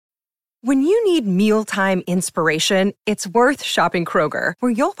When you need mealtime inspiration, it's worth shopping Kroger,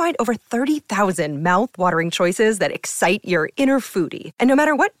 where you'll find over 30,000 mouth-watering choices that excite your inner foodie. And no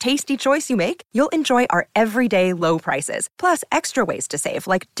matter what tasty choice you make, you'll enjoy our everyday low prices, plus extra ways to save,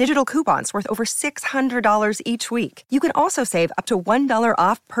 like digital coupons worth over $600 each week. You can also save up to $1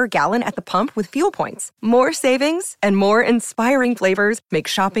 off per gallon at the pump with fuel points. More savings and more inspiring flavors make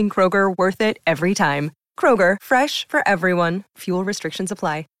shopping Kroger worth it every time. Kroger, fresh for everyone. Fuel restrictions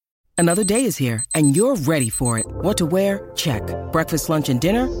apply. Another day is here, and you're ready for it. What to wear? Check. Breakfast, lunch, and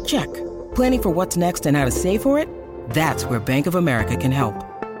dinner? Check. Planning for what's next and how to save for it? That's where Bank of America can help.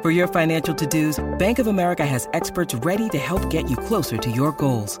 For your financial to-dos, Bank of America has experts ready to help get you closer to your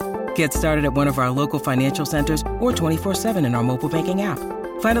goals. Get started at one of our local financial centers or 24/7 in our mobile banking app.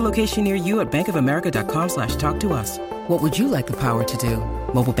 Find a location near you at bankofamerica.com/talktous. What would you like the power to do?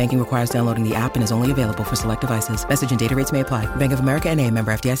 Mobile banking requires downloading the app and is only available for select devices. Message and data rates may apply. Bank of America N.A.,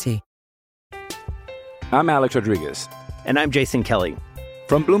 member FDIC. I'm Alex Rodriguez. And I'm Jason Kelly.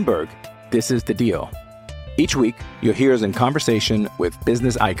 From Bloomberg, this is The Deal. Each week, you'll hear us in conversation with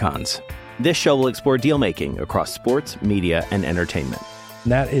business icons. This show will explore deal-making across sports, media, and entertainment.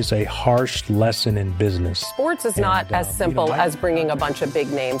 That is a harsh lesson in business. Sports is not as simple as bringing a bunch of big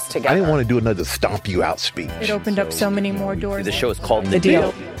names together. I didn't want to do another stomp you out speech. It opened up so many more doors. The show is called The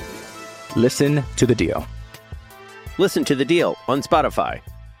Deal. Listen to The Deal. Listen to The Deal on Spotify.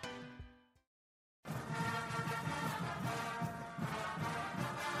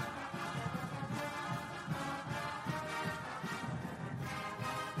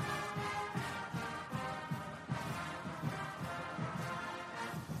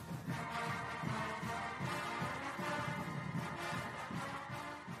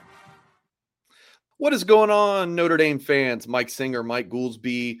 What is going on, Notre Dame fans? Mike Singer, Mike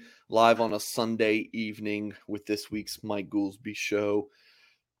Goolsby, live on a Sunday evening with this week's Mike Goolsby Show.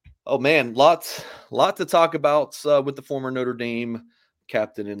 Oh man, lot to talk about with the former Notre Dame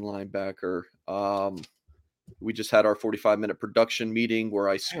captain and linebacker. We just had our 45-minute production meeting where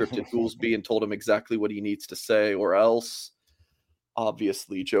I scripted Goolsby and told him exactly what he needs to say, or else.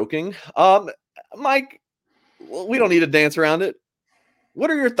 Obviously joking. Mike, we don't need to dance around it. What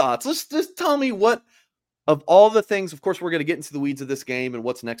are your thoughts? Just tell me what, of all the things, of course, we're going to get into the weeds of this game and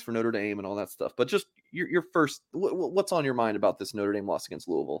what's next for Notre Dame and all that stuff. But just your first, what's on your mind about this Notre Dame loss against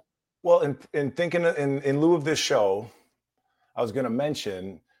Louisville? Well, in thinking in lieu of this show, I was going to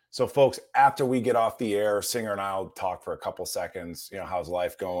mention, so folks, after we get off the air, Singer and I'll talk for a couple seconds. You know, how's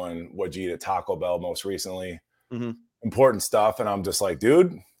life going? What'd you eat at Taco Bell most recently? Mm-hmm. Important stuff. And I'm just like,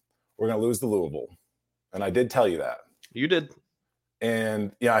 dude, we're going to lose to Louisville. And I did tell you that. You did.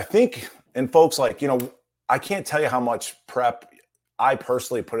 And, yeah, I think, and folks, like, you know, I can't tell you how much prep I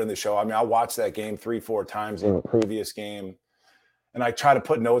personally put in the show. I mean, I watched that game 3-4 times in the previous game, and I try to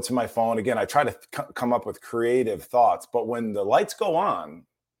put notes in my phone. Again, I try to come up with creative thoughts. But when the lights go on,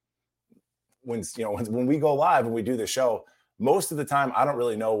 when we go live and we do the show, most of the time I don't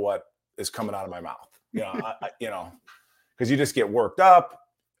really know what is coming out of my mouth. Because you just get worked up,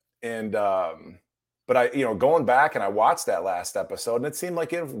 and but I, going back and I watched that last episode, and it seemed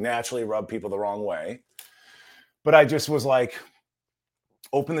like it naturally rubbed people the wrong way. But I just was like,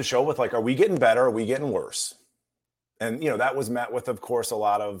 open the show with like, are we getting better? Are we getting worse? And, that was met with, of course, a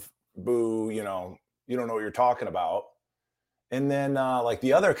lot of boo, you don't know what you're talking about. And then like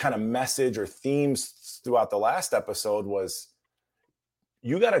the other kind of message or themes throughout the last episode was,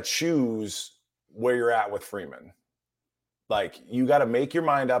 you got to choose where you're at with Freeman. Like, you got to make your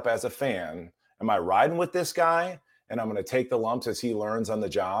mind up as a fan. Am I riding with this guy and I'm going to take the lumps as he learns on the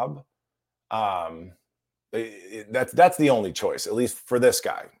job? That's the only choice, at least for this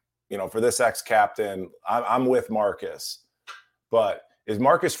guy, for this ex-captain. I'm with Marcus. But is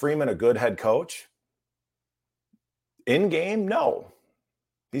Marcus Freeman a good head coach? In game? No,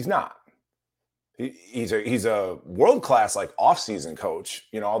 he's not. He's a world-class, like, off-season coach,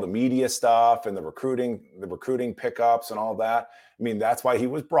 all the media stuff and the recruiting pickups and all that. I mean, that's why he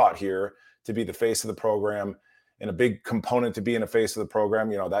was brought here, to be the face of the program, and a big component to being a face of the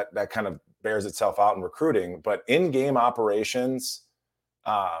program. That kind of bears itself out in recruiting, but in-game operations,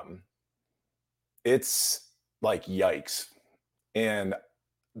 it's like, yikes. And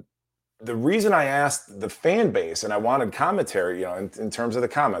the reason I asked the fan base and I wanted commentary, in terms of the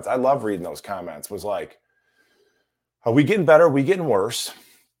comments, I love reading those comments, was like, are we getting better? Are we getting worse?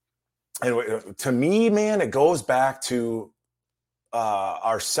 And to me, man, it goes back to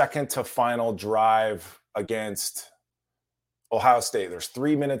our second to final drive against Ohio State. There's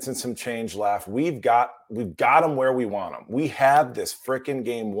 3 minutes and some change left. We've got them where we want them. We have this freaking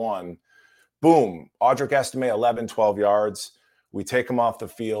game won. Boom. Audric Estime, 11, 12 yards. We take them off the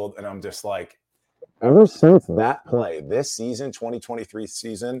field, and I'm just like, ever since that play, this season, 2023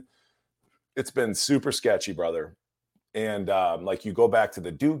 season, it's been super sketchy, brother. And like you go back to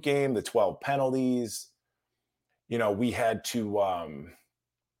the Duke game, the 12 penalties, we had to,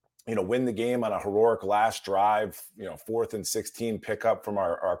 win the game on a heroic last drive, 4th and 16 pickup from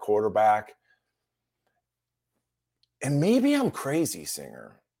our quarterback. And maybe I'm crazy,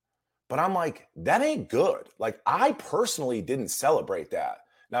 Singer, but I'm like, that ain't good. Like, I personally didn't celebrate that.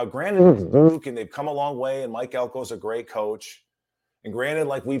 Now, granted, it's Duke, and they've come a long way, and Mike Elko's a great coach. And granted,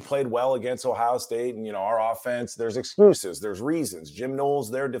 like, we played well against Ohio State, and, our offense, there's excuses, there's reasons. Jim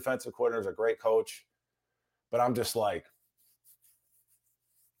Knowles, their defensive coordinator, is a great coach. But I'm just like,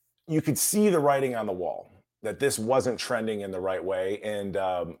 you could see the writing on the wall that this wasn't trending in the right way. And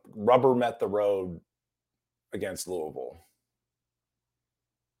rubber met the road against Louisville.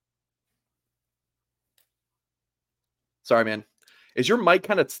 Sorry, man. Is your mic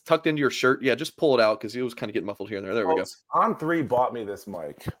kind of tucked into your shirt? Yeah, just pull it out because it was kind of getting muffled here and there. There we go. On3 bought me this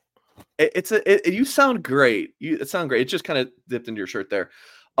mic. You sound great. It sounds great. It just kind of dipped into your shirt there.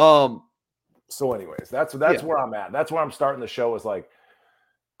 So anyways, that's where I'm at. That's where I'm starting the show is like,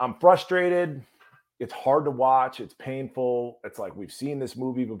 I'm frustrated. It's hard to watch. It's painful. It's like, we've seen this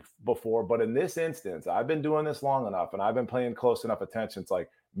movie before, but in this instance, I've been doing this long enough and I've been paying close enough attention. It's like,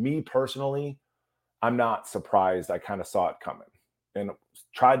 me personally, I'm not surprised. I kind of saw it coming and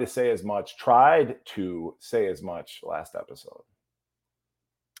tried to say as much last episode.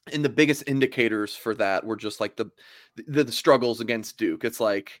 And the biggest indicators for that were just like the struggles against Duke. It's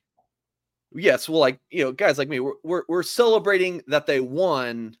like, yes, well, like, guys like me, we're celebrating that they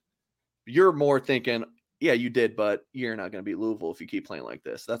won. You're more thinking, yeah, you did, but you're not going to beat Louisville if you keep playing like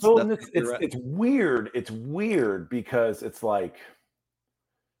this. It's weird. It's weird because it's like,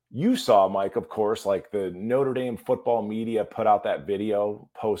 you saw, Mike, of course, like the Notre Dame football media put out that video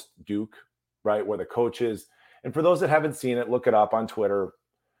post Duke, right, where the coaches, and for those that haven't seen it, look it up on Twitter.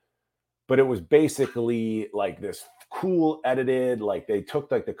 But it was basically like this cool edited, like they took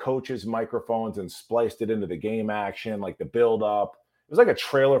like the coaches' microphones and spliced it into the game action, like the build up. It was like a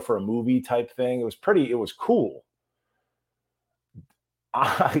trailer for a movie type thing. It was cool.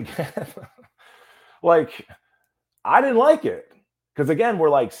 I didn't like it because, again, we're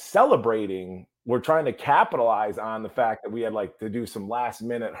like celebrating. We're trying to capitalize on the fact that we had like to do some last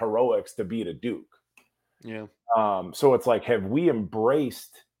minute heroics to beat a Duke. Yeah. So it's like, have we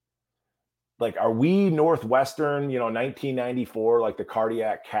embraced, like, are we Northwestern, 1994, like the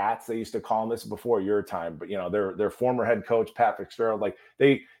cardiac cats, they used to call them? This before your time, but their former head coach, Pat Fitzgerald, like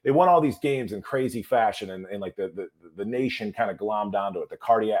they won all these games in crazy fashion and like the nation kind of glommed onto it, the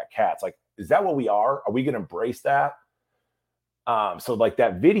cardiac cats. Like, is that what we are? Are we going to embrace that? So like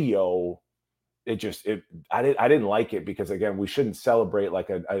that video, I didn't like it because, again, we shouldn't celebrate like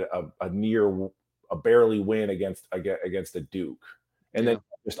a barely win against a Duke. And then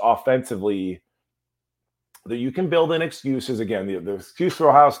just offensively, that you can build in excuses. Again, the excuse for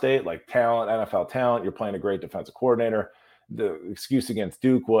Ohio State, like talent, NFL talent, you're playing a great defensive coordinator. The excuse against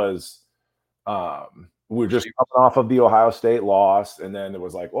Duke was we're just coming off of the Ohio State loss. And then it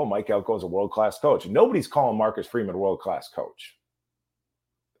was like, oh, Mike Elko is a world-class coach. Nobody's calling Marcus Freeman a world-class coach.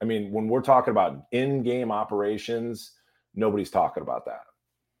 I mean, when we're talking about in-game operations, nobody's talking about that.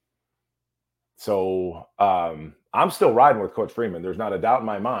 So I'm still riding with Coach Freeman. There's not a doubt in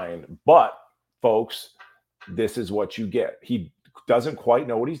my mind. But, folks, this is what you get. He doesn't quite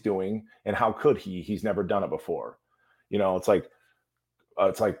know what he's doing. And how could he? He's never done it before. It's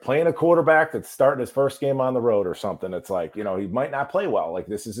like playing a quarterback that's starting his first game on the road or something. It's like, he might not play well. Like,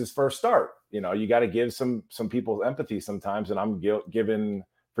 this is his first start. You got to give some people empathy sometimes. And I'm giving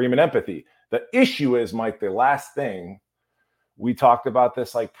Freeman empathy. The issue is, Mike, the last thing, we talked about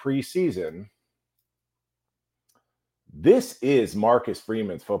this like preseason. This is Marcus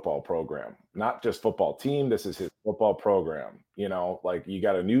Freeman's football program, not just football team. This is his football program. Like, you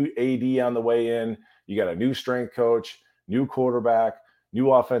got a new AD on the way in. You got a new strength coach, new quarterback,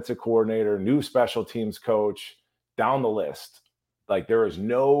 new offensive coordinator, new special teams coach, down the list. Like, there is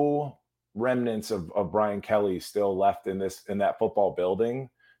no remnants of Brian Kelly still left in that football building.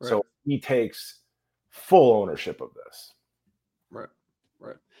 Right. So he takes full ownership of this. Right.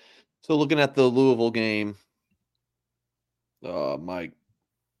 So looking at the Louisville game, Mike,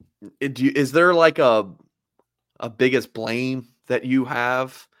 is there like a biggest blame that you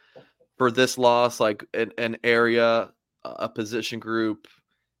have for this loss, like an area, a position group?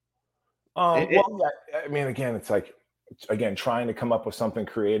 I mean, again, it's like, trying to come up with something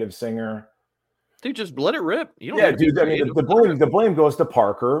creative, Singer. Dude, just let it rip. You don't yeah, dude. I mean, the blame goes to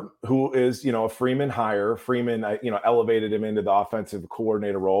Parker, who is, a Freeman hire. Freeman, elevated him into the offensive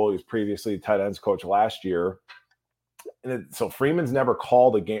coordinator role. He was previously the tight ends coach last year. And so Freeman's never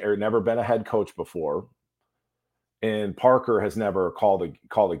called a game or never been a head coach before. And Parker has never called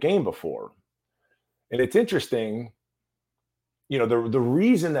a game before. And it's interesting, the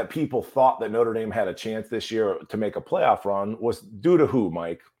reason that people thought that Notre Dame had a chance this year to make a playoff run was due to who,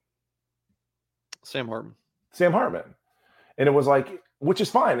 Mike? Sam Hartman. And it was like, which is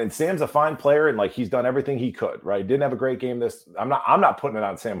fine. And Sam's a fine player, and like he's done everything he could, right? Didn't have a great game I'm not putting it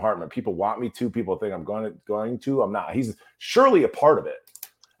on Sam Hartman. People want me to, people think I'm going to. I'm not. He's surely a part of it.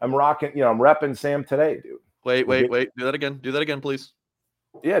 I'm rocking, I'm repping Sam today, dude. Wait. Do that again. Do that again, please.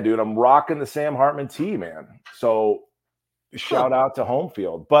 Yeah, dude. I'm rocking the Sam Hartman tee, man. So shout out to home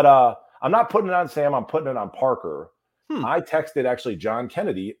field. But I'm not putting it on Sam. I'm putting it on Parker. I texted actually John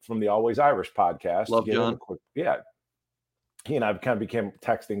Kennedy from the Always Irish podcast. Love John. Yeah. He and I kind of became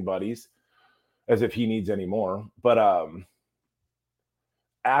texting buddies as if he needs any more. But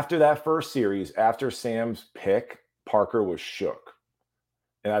after that first series, after Sam's pick, Parker was shook.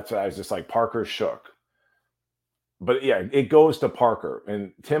 And that's what I was just like, Parker's shook. But yeah, it goes to Parker.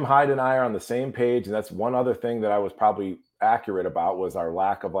 And Tim Hyde and I are on the same page. And that's one other thing that I was probably accurate about was our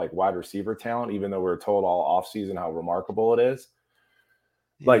lack of like wide receiver talent, even though we were told all offseason how remarkable it is.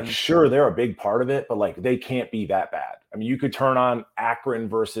 Like, sure, they're a big part of it, but like they can't be that bad. I mean, you could turn on Akron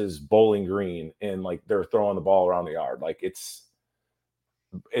versus Bowling Green and like they're throwing the ball around the yard. Like it's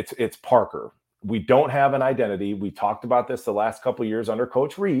Parker. We don't have an identity. We talked about this the last couple of years under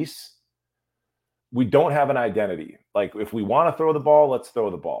Coach Reese. We don't have an identity. Like if we want to throw the ball, let's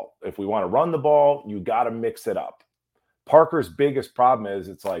throw the ball. If we want to run the ball, you got to mix it up. Parker's biggest problem is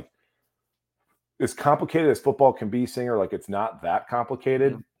it's like as complicated as football can be, Singer, like it's not that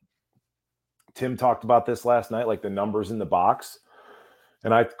complicated. Mm-hmm. Tim talked about this last night, like the numbers in the box.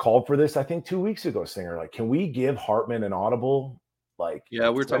 And I called for this, I think 2 weeks ago, Singer. Like, can we give Hartman an audible? Like, yeah,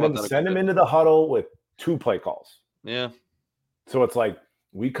 we were talking about that. Send him into the huddle with 2 play calls. Yeah. So it's like,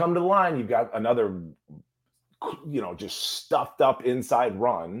 we come to the line, you've got another, just stuffed up inside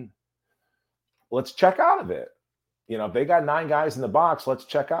run. Let's check out of it. If they got 9 guys in the box, let's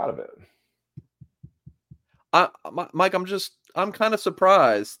check out of it. Mike, I'm kind of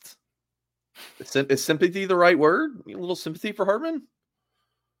surprised. Is sympathy the right word? A little sympathy for Hartman?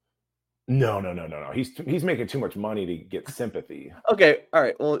 No. He's making too much money to get sympathy. Okay, all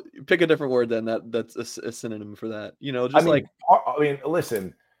right. Well, pick a different word then. That's a synonym for that.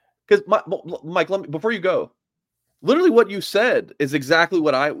 Listen, because Mike, let me, before you go, literally what you said is exactly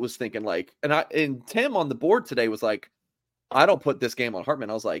what I was thinking. Like, and Tim on the board today was like, I don't put this game on Hartman.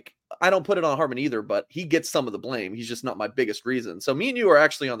 I was like, I don't put it on Hartman either, but he gets some of the blame. He's just not my biggest reason. So me and you are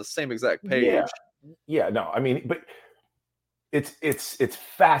actually on the same exact page. Yeah. No, I mean, but it's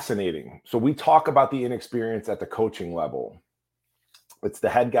fascinating. So we talk about the inexperience at the coaching level. It's the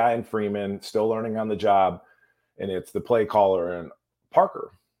head guy in Freeman, still learning on the job, and it's the play caller and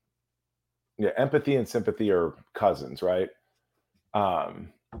Parker. Yeah, empathy and sympathy are cousins, right?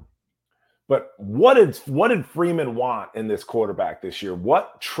 But what did Freeman want in this quarterback this year?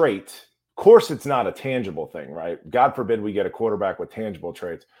 What trait? Of course, it's not a tangible thing, right? God forbid we get a quarterback with tangible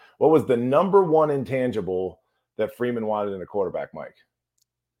traits. What was the number one intangible that Freeman wanted in a quarterback, Mike?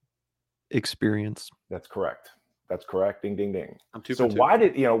 Experience. That's correct. Ding, ding, ding. So why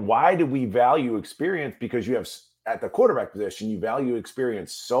did we value experience? Because you have at the quarterback position, you value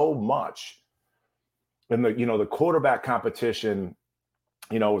experience so much. And the quarterback competition,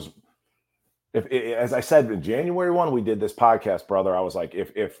 was. As I said, in January 1, we did this podcast, brother. I was like,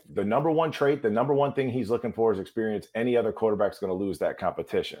 if the number one trait, the number one thing he's looking for is experience, any other quarterback's going to lose that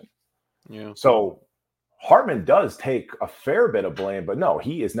competition. Yeah. So Hartman does take a fair bit of blame, but no,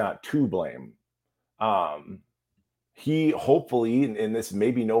 he is not to blame. He hopefully, and this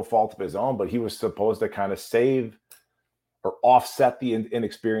may be no fault of his own, but he was supposed to kind of save or offset the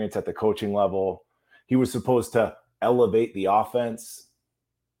inexperience at the coaching level. He was supposed to elevate the offense,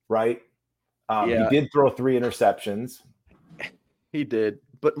 right? He did throw 3 interceptions. He did.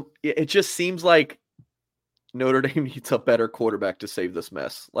 But it just seems like Notre Dame needs a better quarterback to save this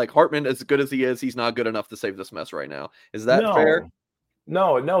mess. Like Hartman, as good as he is, he's not good enough to save this mess right now. Is that fair?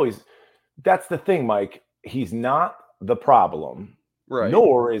 No. That's the thing, Mike. He's not the problem, right?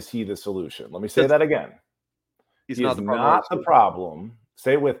 Nor is he the solution. Let me say that again. He's not the problem.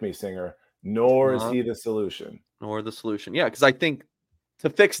 Say it with me, Singer. Nor is he the solution. Nor the solution. Yeah, because I think to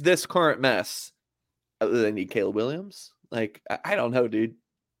fix this current mess, they need Caleb Williams. Like, I don't know, dude.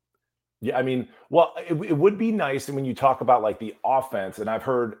 Yeah, I mean, well, it would be nice. And when you talk about like the offense, and I've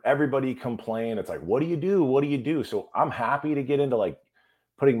heard everybody complain, it's like, what do you do? What do you do? So I'm happy to get into like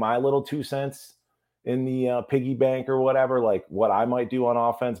putting my little 2 cents in the piggy bank or whatever, like what I might do on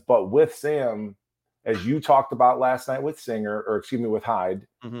offense. But with Sam, as you talked about last night with Singer, or excuse me, with Hyde,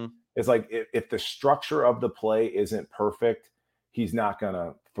 it's like if the structure of the play isn't perfect, he's not going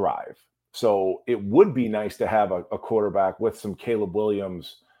to thrive. So it would be nice to have a quarterback with some Caleb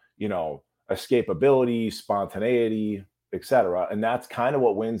Williams, escapability, spontaneity, etc. And that's kind of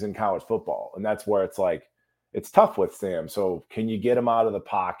what wins in college football. And that's where it's like, it's tough with Sam. So can you get him out of the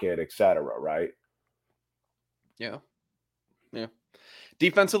pocket, etc. Right? Yeah. Yeah.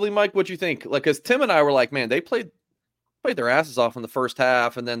 Defensively, Mike, what'd you think? Like, as Tim and I were like, man, they played their asses off in the first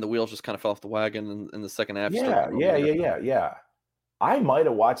half, and then the wheels just kind of fell off the wagon in the second half. Yeah. I might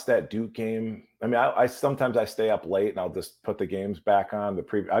have watched that Duke game. I mean, I sometimes I stay up late and I'll just put the games back on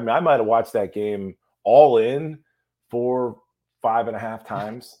I might have watched that game all in 4-5.5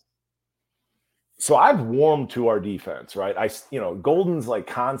 times. So I've warmed to our defense, right? Golden's like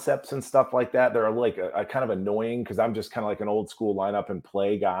concepts and stuff like that, they're like a kind of annoying because I'm just kind of like an old school lineup and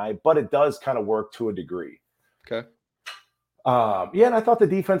play guy, but it does kind of work to a degree. Okay. And I thought the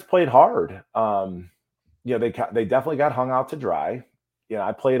defense played hard. They definitely got hung out to dry.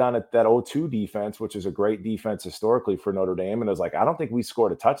 I played on that 0-2 defense, which is a great defense historically for Notre Dame. And it was like, I don't think we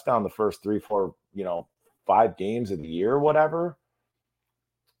scored a touchdown the first 3-4, 5 games of the year or whatever.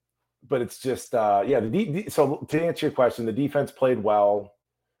 But it's just, so to answer your question, the defense played well.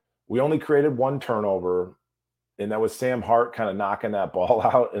 We only created 1 turnover, and that was Sam Hart kind of knocking that ball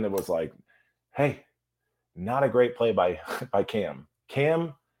out. And it was like, hey, not a great play by Cam.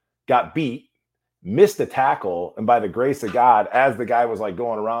 Cam got beat, missed a tackle, and by the grace of God, as the guy was like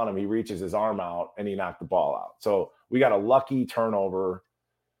going around him, he reaches his arm out and he knocked the ball out. So we got a lucky turnover.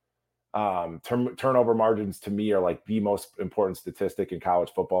 Turnover margins to me are like the most important statistic in college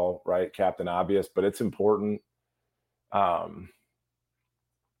football, right? Captain Obvious, but it's important. We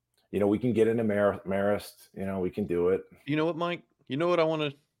can get into Marist, we can do it. You know what, Mike? You know what I want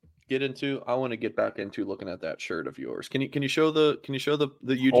to get into? I want to get back into looking at that shirt of yours. Can you show the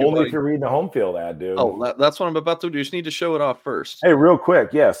YouTube? Only if you're reading the home field ad, dude. Oh, that's what I'm about to do. You just need to show it off first. Hey, real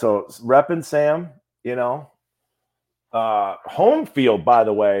quick. Yeah. So repping Sam, home field, by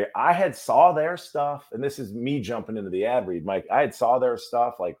the way, I had saw their stuff, and this is me jumping into the ad read, Mike. I had saw their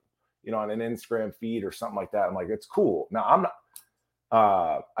stuff like, on an Instagram feed or something like that. I'm like, it's cool. Now I'm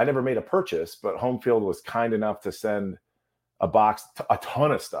not, I never made a purchase, but home field was kind enough to send a box, a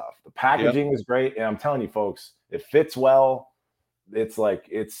ton of stuff. The packaging is great. And I'm telling you folks, it fits well. It's like,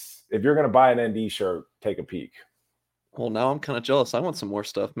 if you're going to buy an ND shirt, take a peek. Well, now I'm kind of jealous. I want some more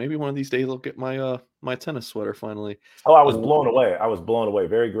stuff. Maybe one of these days I'll get my tennis sweater finally. Oh, I was blown away. I was blown away.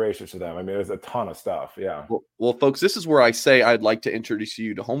 Very gracious to them. I mean, there's a ton of stuff. Yeah. Well, folks, this is where I say I'd like to introduce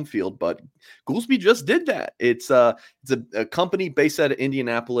you to Home Field, but Goolsby just did that. It's a company based out of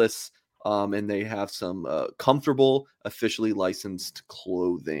Indianapolis, and they have some comfortable, officially licensed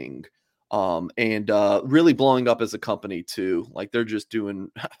clothing. And really blowing up as a company too. Like, they're just doing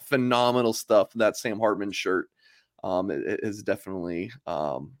phenomenal stuff. That Sam Hartman shirt is definitely,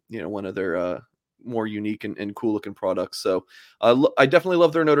 one of their more unique and cool looking products. So I definitely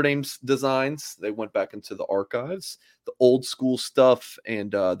love their Notre Dame's designs. They went back into the archives, the old school stuff,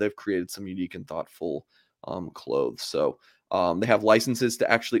 and they've created some unique and thoughtful clothes. So they have licenses to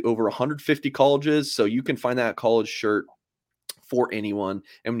actually over 150 colleges. So you can find that college shirt for anyone.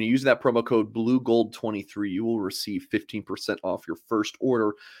 And when you use that promo code BLUEGOLD23, you will receive 15% off your first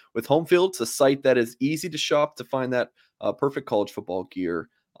order with Home Field. It's a site that is easy to shop to find that perfect college football gear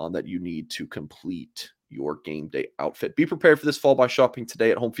that you need to complete your game day outfit. Be prepared for this fall by shopping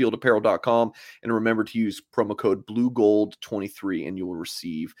today at homefieldapparel.com. And remember to use promo code BLUEGOLD23 and you will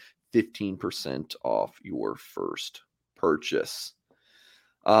receive 15% off your first purchase.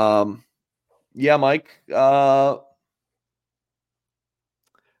 Yeah, Mike,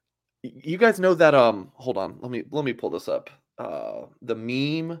 you guys know that hold on, let me pull this up. The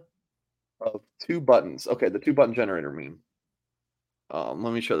meme of 2 buttons. Okay, the 2 button generator meme.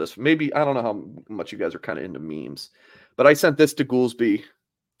 Let me show this. Maybe, I don't know how much you guys are kind of into memes, but I sent this to Goolsby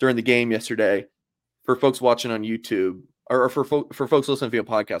during the game yesterday. For folks watching on YouTube, or for folks listening via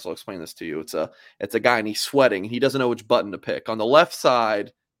podcast, I'll explain this to you. It's a guy and he's sweating and he doesn't know which button to pick. On the left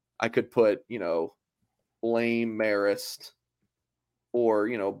side, I could put, blame Marist,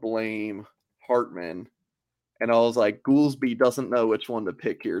 or blame Hartman, And I was like, Goolsby doesn't know which one to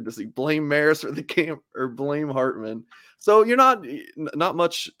pick here. Does he blame Maris or the camp or blame Hartman? So you're not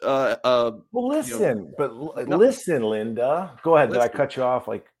much. Well, listen, listen, Linda. Go ahead. Did I cut you off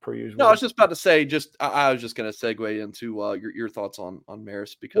like per usual? No, I was just about to say. I was just going to segue into your thoughts on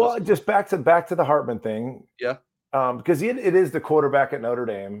Maris because just back to the Hartman thing. Yeah. Because it is the quarterback at Notre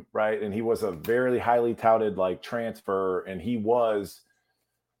Dame, right? And he was a very highly touted like transfer, and he was.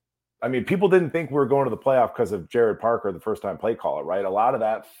 I mean, people didn't think we were going to the playoff because of Jared Parker, the first-time play caller, right? A lot of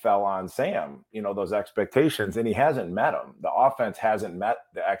that fell on Sam, those expectations, and he hasn't met them. The offense hasn't met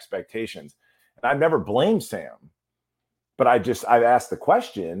the expectations. And I've never blamed Sam. But I've asked the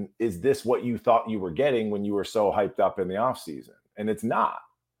question, is this what you thought you were getting when you were so hyped up in the offseason? And it's not,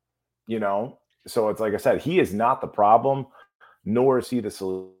 So it's like I said, he is not the problem, nor is he the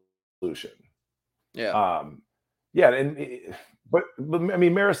solution. Yeah. But I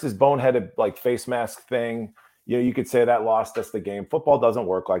mean, Maris's boneheaded like face mask thing, you could say that lost us the game. Football doesn't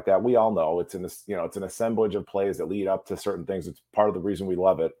work like that. We all know it's it's an assemblage of plays that lead up to certain things. It's part of the reason we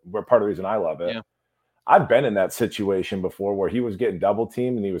love it. Part of the reason I love it. Yeah. I've been in that situation before where he was getting double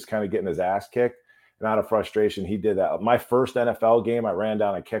teamed and he was kind of getting his ass kicked. And out of frustration, he did that. My first NFL game, I ran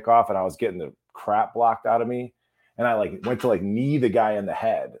down a kickoff and I was getting the crap blocked out of me. And I went to knee the guy in the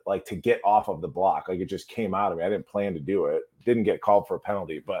head, to get off of the block. It just came out of me. I didn't plan to do it. Didn't get called for a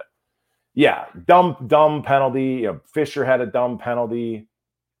penalty, but yeah, dumb penalty. Fisher had a dumb penalty,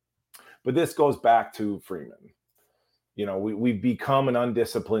 but this goes back to Freeman. We've become an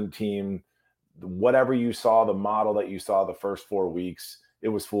undisciplined team. Whatever you saw, the model that you saw the first 4 weeks, it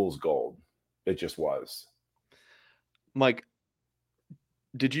was fool's gold. It just was. Mike,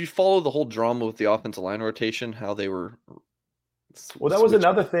 did you follow the whole drama with the offensive line rotation? How they were? Well, that was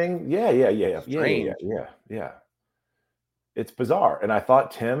another thing. Yeah. It's bizarre. And I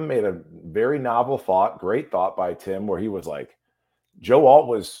thought Tim made a very novel thought, great thought by Tim, where he was like, Joe Alt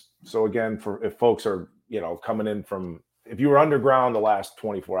was. So again, if folks are, coming in from, if you were underground the last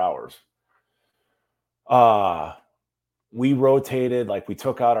 24 hours, we rotated, we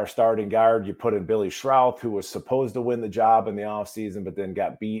took out our starting guard. You put in Billy Schrouth, who was supposed to win the job in the offseason, but then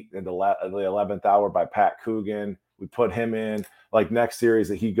got beat in the 11th hour by Pat Coogan. We put him in. Next series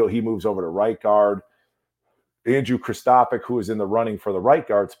that he moves over to right guard. Andrew Kristopic, who is in the running for the right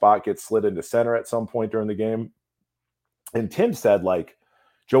guard spot, gets slid into center at some point during the game. And Tim said,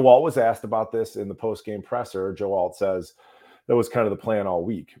 Joe Alt was asked about this in the post-game presser. Joe Alt says that was kind of the plan all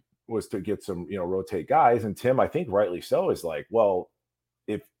week, was to get some, rotate guys. And Tim, I think rightly so, is well,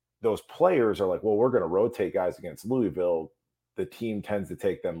 if those players are well, we're going to rotate guys against Louisville, the team tends to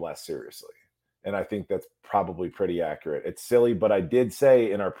take them less seriously. And I think that's probably pretty accurate. It's silly, but I did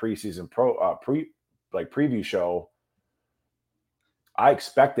say in our preseason preview show, I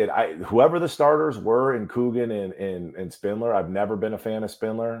expected whoever the starters were in Coogan and Spindler. I've never been a fan of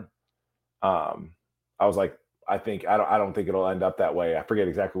Spindler. I was I don't think it'll end up that way. I forget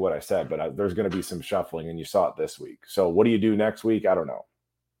exactly what I said, but there's going to be some shuffling, and you saw it this week. So what do you do next week? I don't know.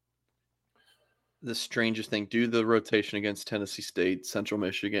 The strangest thing, do the rotation against Tennessee State, Central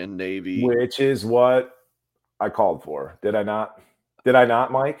Michigan, Navy. Which is what I called for. Did I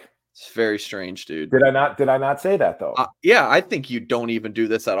not, Mike? It's very strange, dude. Did I not say that though? Yeah, I think you don't even do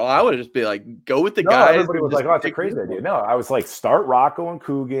this at all. I would just be go with the guys. Everybody was oh, it's a crazy idea. No, I was start Rocco and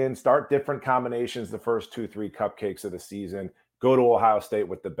Coogan, start different combinations the first 2-3 cupcakes of the season, go to Ohio State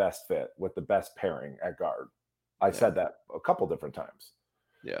with the best fit, with the best pairing at guard. I said that a couple different times.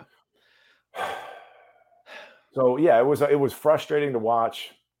 Yeah. So yeah, it was frustrating to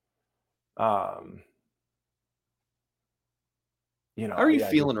watch. How are you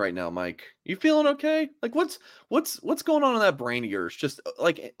feeling right now, Mike? You feeling okay? What's going on in that brain of yours? Just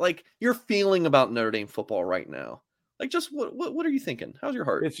like you're feeling about Notre Dame football right now. Just what are you thinking? How's your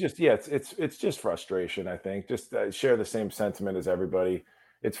heart? It's just it's just frustration. I think just share the same sentiment as everybody.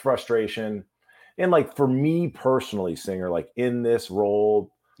 It's frustration, and for me personally, Singer, in this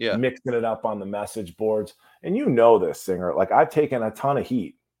role, mixing it up on the message boards, and this, Singer, I've taken a ton of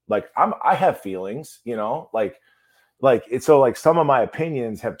heat. I have feelings, so some of my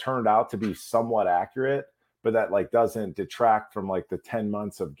opinions have turned out to be somewhat accurate, but that doesn't detract from the 10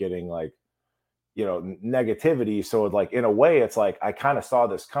 months of getting negativity. So in a way, it's I kind of saw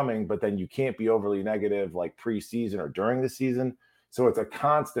this coming, but then you can't be overly negative preseason or during the season. So it's a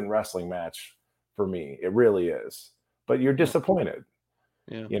constant wrestling match for me. It really is. But you're disappointed.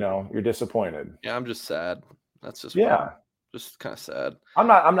 Yeah. You're disappointed. Yeah, I'm just sad. That's just just kind of sad. I'm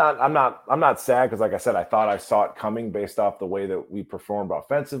not sad because, like I said, I thought I saw it coming based off the way that we performed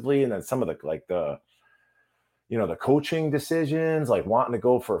offensively, and then some of the the coaching decisions, like wanting to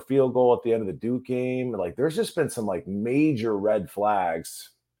go for a field goal at the end of the Duke game. Like there's just been some like major red flags.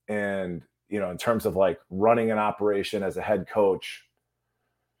 And, in terms of like running an operation as a head coach.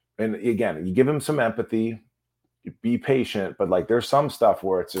 And again, you give him some empathy, you be patient, but like there's some stuff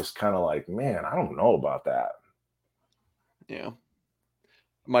where it's just kind of like, man, I don't know about that. Yeah.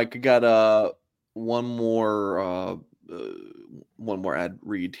 Mike, I got one more ad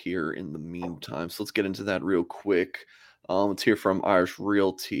read here in the meantime. So let's get into that real quick. Let's hear from Irish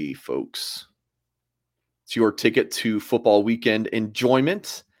Realty, folks. It's your ticket to football weekend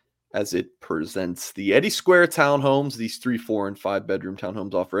enjoyment as it presents the Eddie Square townhomes. These 3, 4, and 5 bedroom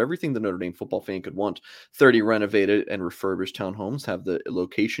townhomes offer everything the Notre Dame football fan could want. 30 renovated and refurbished townhomes have the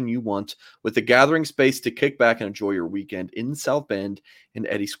location you want, with the gathering space to kick back and enjoy your weekend in South Bend. And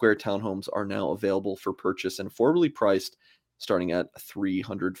Eddie Square townhomes are now available for purchase and affordably priced, starting at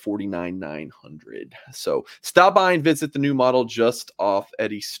 $349,900. So stop by and visit the new model just off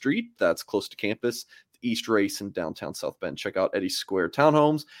Eddie Street. That's close to campus, East Race in downtown South Bend. Check out Eddie Square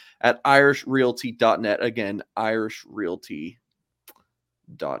Townhomes at irishrealty.net. Again,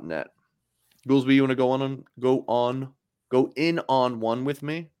 irishrealty.net. Goolsby, you want to go in on one with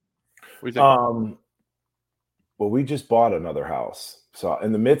me? What do you think? Well, we just bought another house. So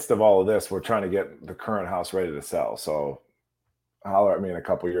in the midst of all of this, we're trying to get the current house ready to sell. So holler at me in a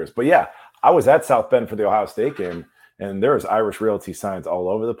couple of years. But yeah, I was at South Bend for the Ohio State game. And there's Irish Realty signs all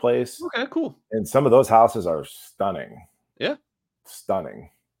over the place. Okay, cool. And some of those houses are stunning. Yeah.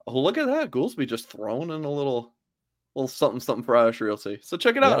 Stunning. Oh, look at that. Goolsby just throwing in a little something for Irish Realty. So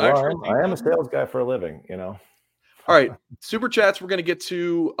check it out. Yeah, well, I am a sales guy for a living, All right. Super chats we're going to get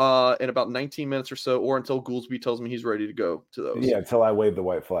to in about 19 minutes or so, or until Goolsby tells me he's ready to go to those. Yeah, until I wave the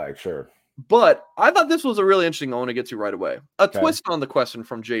white flag, sure. But I thought this was a really interesting one to get to right away. Twist on the question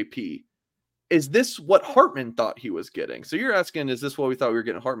from JP. Is this what Hartman thought he was getting? So you're asking, is this what we thought we were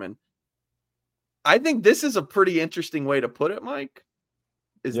getting Hartman? I think this is a pretty interesting way to put it, Mike.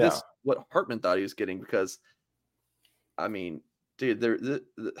 Is this what Hartman thought he was getting? Because, I mean, dude,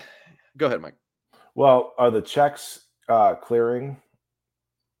 go ahead, Mike. Well, are the checks clearing?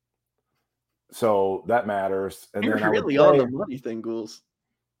 So that matters. And you're then really on the money thing, Ghouls.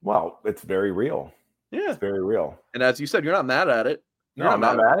 Well, it's very real. Yeah. It's very real. And as you said, you're not mad at it. No, I'm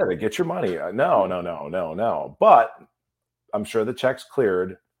not mad at it. Get your money. No. But I'm sure the check's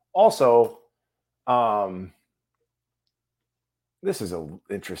cleared. Also, this is an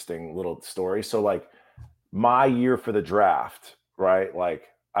interesting little story. So, like, my year for the draft, right? Like,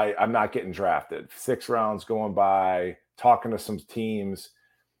 I'm not getting drafted. 6 rounds going by, talking to some teams.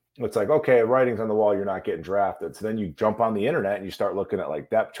 It's like, okay, writing's on the wall. You're not getting drafted. So then you jump on the internet and you start looking at like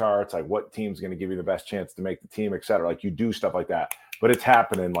depth charts, like what team's going to give you the best chance to make the team, et cetera. Like you do stuff like that. But it's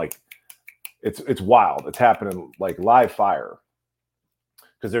happening like it's wild. It's happening like live fire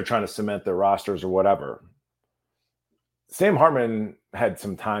because they're trying to cement their rosters or whatever. Sam Hartman had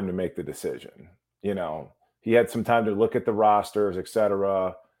some time to make the decision. He had some time to look at the rosters, et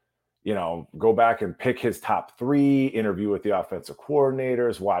cetera. Go back and pick his top 3, interview with the offensive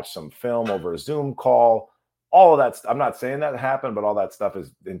coordinators, watch some film over a Zoom call. All of that. I'm not saying that happened, but all that stuff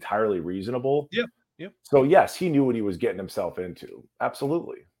is entirely reasonable. Yep. So yes, he knew what he was getting himself into.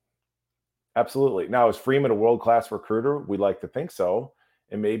 Absolutely. Now, is Freeman a world-class recruiter? We'd like to think so.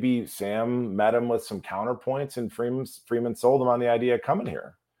 And maybe Sam met him with some counterpoints and Freeman sold him on the idea of coming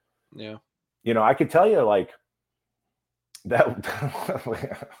here. Yeah. I could tell you like that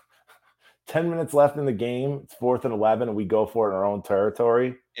 10 minutes left in the game. It's 4th and 11, and we go for it in our own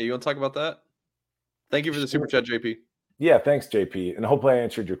territory. Yeah, you want to talk about that? Thank you for the super chat, JP. Yeah, thanks, JP. And hopefully I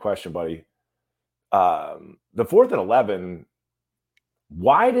answered your question, buddy. The 4th and 11,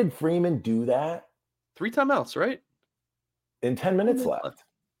 why did Freeman do that? 3 timeouts, right? In 10 minutes left.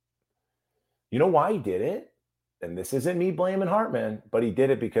 You know why he did it? And this isn't me blaming Hartman, but he did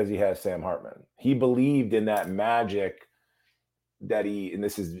it because he has Sam Hartman. He believed in that magic that and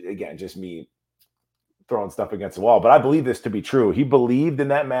this is, again, just me throwing stuff against the wall, but I believe this to be true. He believed in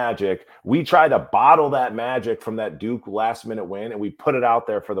that magic. We tried to bottle that magic from that Duke last minute win, and we put it out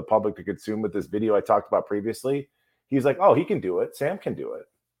there for the public to consume with this video I talked about previously. He's like, oh, he can do it. Sam can do it.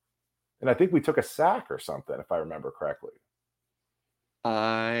 And I think we took a sack or something, if I remember correctly.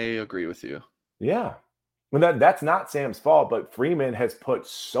 I agree with you. Yeah. Well, that's not Sam's fault, but Freeman has put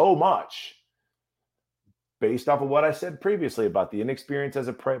so much based off of what I said previously about the inexperience as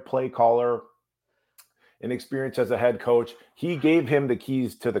a play caller, inexperience as a head coach. He gave him the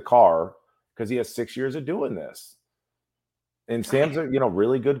keys to the car because he has 6 years of doing this. And Sam's a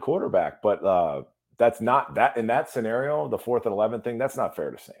really good quarterback, but that's not that in that scenario, the 4th and 11 thing, that's not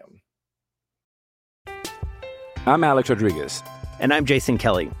fair to Sam. I'm Alex Rodriguez. And I'm Jason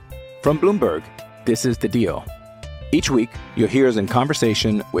Kelly. From Bloomberg, this is The Deal. Each week, you'll hear us in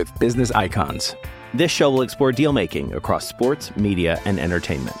conversation with business icons. This show will explore deal-making across sports, media, and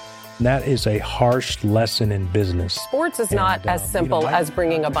entertainment. That is a harsh lesson in business. Sports is not as simple as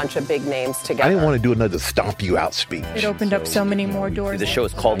bringing a bunch of big names together. I didn't want to do another stomp you out speech. It opened up so many more doors. The show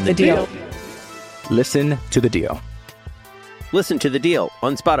is called The Deal. Listen to The Deal. Listen to The Deal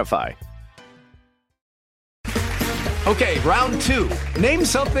on Spotify. Okay, round two. Name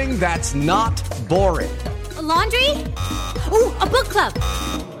something that's not boring. A laundry? Ooh, a book club.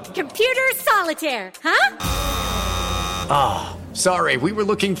 Computer solitaire, huh? Ah, oh, sorry, we were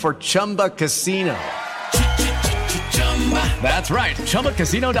looking for Chumba Casino. That's right,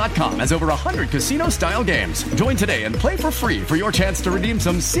 ChumbaCasino.com has over 100 casino-style games. Join today and play for free for your chance to redeem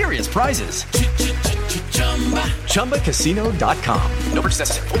some serious prizes. ChumbaCasino.com. No purchase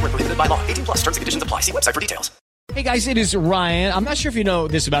necessary. Void where prohibited by law. 18+ terms and conditions apply. See website for details. Hey guys, it is Ryan. I'm not sure if you know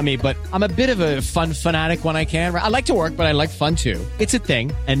this about me, but I'm a bit of a fun fanatic when I can. I like to work, but I like fun too. It's a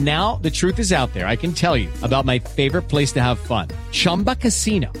thing. And now the truth is out there. I can tell you about my favorite place to have fun. Chumba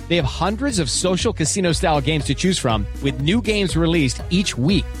Casino. They have hundreds of social casino style games to choose from with new games released each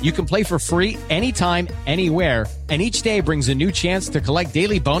week. You can play for free anytime, anywhere. And each day brings a new chance to collect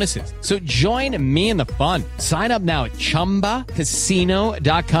daily bonuses. So join me in the fun. Sign up now at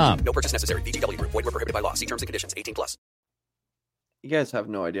ChumbaCasino.com. No purchase necessary. VGW. Void where prohibited by law. See terms and conditions. 18+. You guys have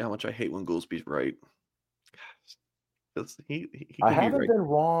no idea how much I hate when Goolsby's right. I haven't been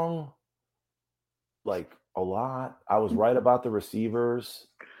wrong like a lot. I was right about the receivers.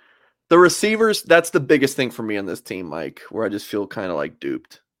 The receivers, that's the biggest thing for me on this team, Mike, where I just feel kind of like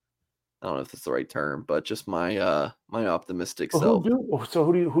duped. I don't know if that's the right term, but just my my optimistic self. So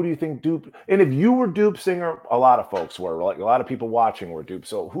who do you think duped? And if you were duped, Singer, a lot of folks were. Like a lot of people watching were duped.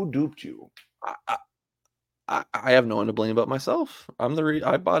 So who duped you? I have no one to blame but myself. I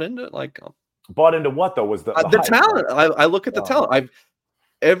bought into it. Like bought into what though? Was the talent? I look at the talent.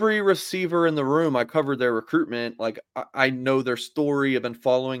 Every receiver in the room. I covered their recruitment. Like I know their story. I've been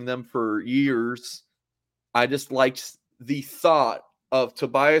following them for years. I just liked the thought of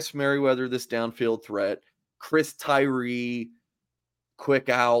Tobias Merriweather, this downfield threat, Chris Tyree, quick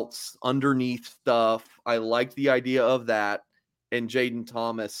outs, underneath stuff. I like the idea of that, and Jaden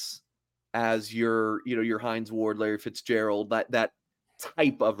Thomas as your Hines Ward, Larry Fitzgerald, that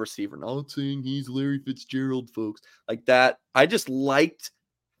type of receiver. Not saying he's Larry Fitzgerald, folks. Like that. I just liked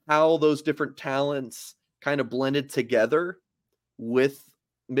how those different talents kind of blended together with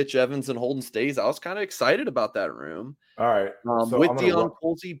Mitch Evans and Holden Stays. I was kind of excited about that room. All right. So with Deion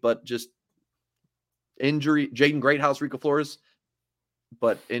Colsey, but just injury, Jaden Greathouse, Rico Flores,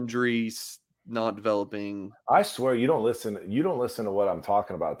 but injuries not developing. I swear you don't listen to what I'm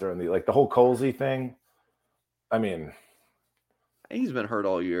talking about during the whole Colsey thing. I mean, he's been hurt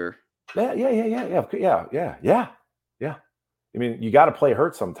all year. Yeah. I mean, you got to play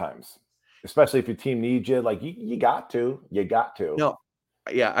hurt sometimes, especially if your team needs you. Like you got to. No.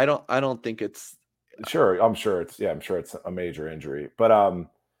 Yeah, I don't think it's sure. I'm sure it's a major injury. But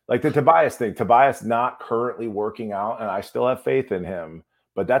like the Tobias thing, Tobias not currently working out, and I still have faith in him,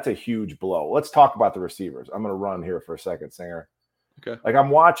 but that's a huge blow. Let's talk about the receivers. I'm gonna run here for a second, Singer. Okay. Like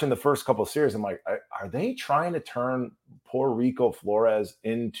I'm watching the first couple of series. I'm like, are they trying to turn poor Rico Flores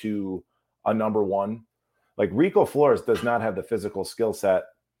into a number one? Like Rico Flores does not have the physical skill set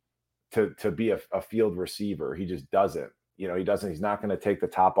to be a field receiver. He just doesn't. He doesn't. He's not going to take the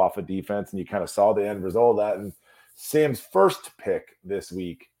top off of defense, and you kind of saw the end result of that. And Sam's first pick this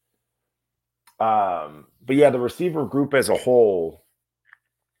week. But yeah, the receiver group as a whole,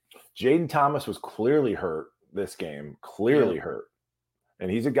 Jaden Thomas was clearly hurt this game. Hurt,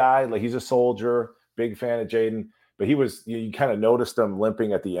 and he's a guy like he's a soldier. Big fan of Jaden, but he was. You kind of noticed him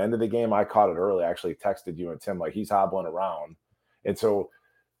limping at the end of the game. I caught it early. I actually texted you and Tim like he's hobbling around, and so.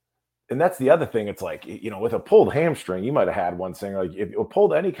 And that's the other thing. It's like, with a pulled hamstring, you might have had one thing. Like if it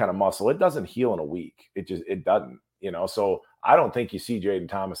pulled any kind of muscle, it doesn't heal in a week. It doesn't, So I don't think you see Jaden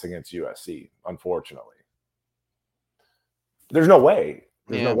Thomas against USC, unfortunately. There's no way.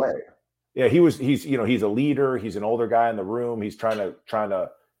 No way. Yeah, he's a leader. He's an older guy in the room. He's trying to,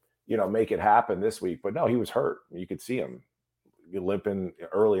 make it happen this week. But no, he was hurt. You could see him limping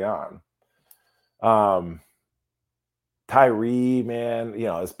early on. Tyree, man,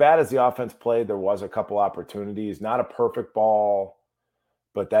 as bad as the offense played, there was a couple opportunities. Not a perfect ball,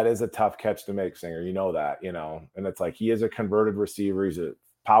 but that is a tough catch to make, Singer. You know that, And it's like he is a converted receiver. He's a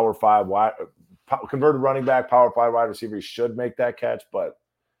Power 5 converted running back, Power 5 wide receiver. He should make that catch, but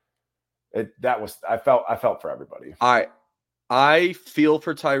I felt for everybody. I feel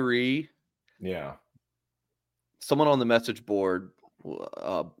for Tyree. Yeah. someone on the message board,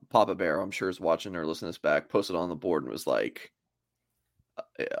 Papa Bear, I'm sure is watching or listening to this back, posted on the board and was like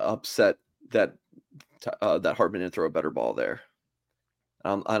upset that Hartman didn't throw a better ball there.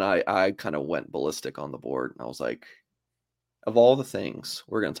 And I kind of went ballistic on the board, and I was like, of all the things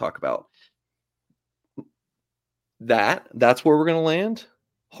we're going to talk about, that's where we're going to land.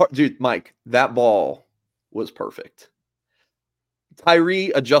 Dude, Mike, that ball was perfect.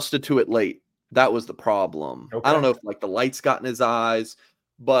 Tyree adjusted to it late. That was the problem. Okay. I don't know if like the lights got in his eyes,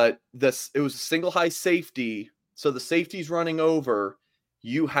 but it was a single high safety. So the safety's running over.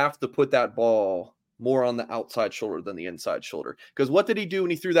 You have to put that ball more on the outside shoulder than the inside shoulder. Because what did he do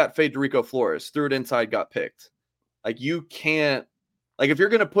when he threw that fade to Rico Flores? Threw it inside, got picked. Like, you can't, like, if you're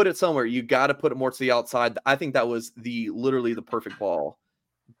going to put it somewhere, you got to put it more to the outside. I think that was literally the perfect ball.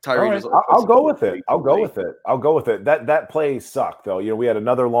 Tyree right. I'll go with it. I'll go with it. That play sucked, though. We had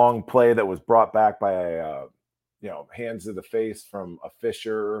another long play that was brought back by a, hands to the face from a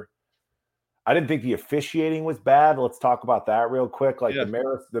Fisher. I didn't think the officiating was bad. Let's talk about that real quick. Like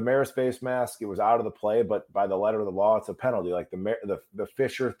the Maris face mask, it was out of the play, but by the letter of the law, it's a penalty. Like the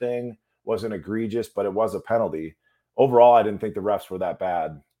Fisher thing wasn't egregious, but it was a penalty. Overall, I didn't think the refs were that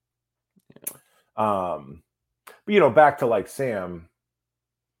bad. Yeah. But back to like Sam,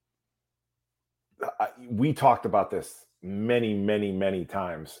 we talked about this many, many, many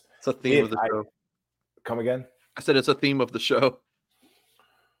times. It's a theme of the show. Come again? I said it's a theme of the show.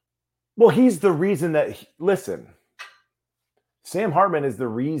 Well, he's the reason listen, Sam Hartman is the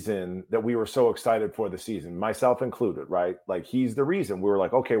reason that we were so excited for the season, myself included, right? Like, he's the reason we were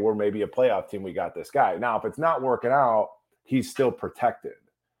like, okay, we're maybe a playoff team. We got this guy. Now, if it's not working out, he's still protected.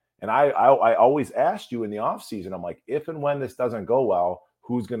 And I always asked you in the offseason, I'm like, if and when this doesn't go well,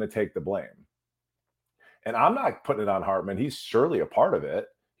 who's going to take the blame? And I'm not putting it on Hartman. He's surely a part of it.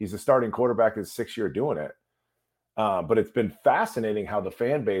 He's the starting quarterback his 6th year doing it. But it's been fascinating how the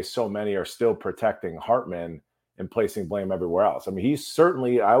fan base, so many are still protecting Hartman and placing blame everywhere else. I mean, he's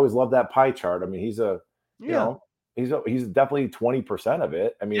certainly, I always love that pie chart. I mean, he's he's definitely 20% of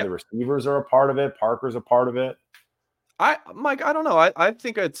it. I mean, the receivers are a part of it. Parker's a part of it. Mike, I don't know. I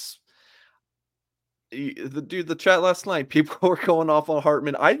think it's the chat last night, people were going off on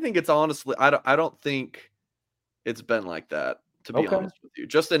Hartman. I think it's honestly, I don't think it's been like that, to be honest with you.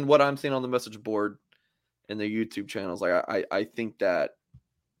 Just in what I'm seeing on the message board and the YouTube channels, like I think that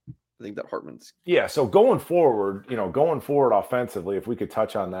Hartman's So going forward offensively, if we could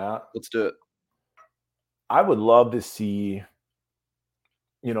touch on that, let's do it. I would love to see,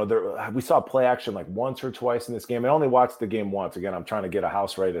 we saw play action like once or twice in this game. I only watched the game once. Again, I'm trying to get a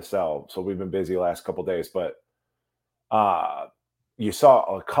house ready to sell, so we've been busy the last couple of days. But you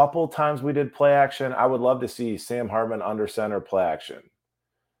saw a couple times we did play action. I would love to see Sam Hartman under center play action.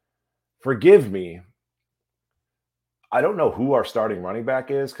 Forgive me, I don't know who our starting running back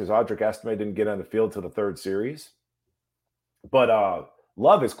is because Audric Estime didn't get on the field till the 3rd series. But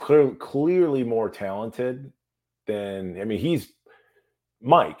Love is clearly more talented than, he's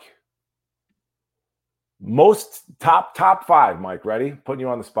Mike. Most top 5, Mike, ready? Putting you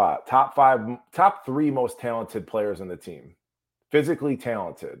on the spot. Top 3 most talented players on the team. Physically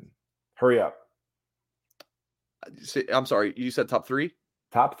talented. Hurry up. I'm sorry, you said top 3?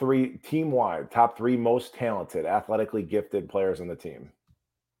 Top 3 team-wide, top 3 most talented, athletically gifted players on the team.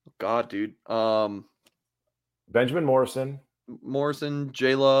 God, dude. Benjamin Morrison,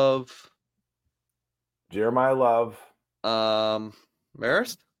 J Love, Jeremiah Love,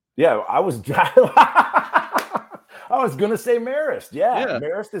 Marist. Yeah, I was gonna say Marist. Yeah,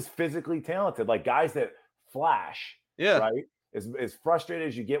 Marist is physically talented, like guys that flash. Yeah, right. As frustrated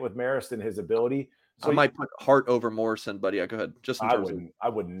as you get with Marist and his ability. So I might put Hart over Morrison, but yeah, go ahead. I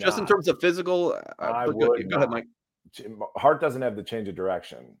would not. Just in terms of physical, I would go ahead, Mike. Hart doesn't have the change of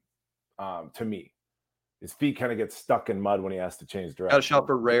direction. To me, his feet kind of get stuck in mud when he has to change direction. Got a shot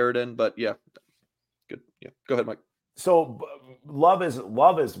for Raritan, but yeah, good. Yeah, go ahead, Mike. So Love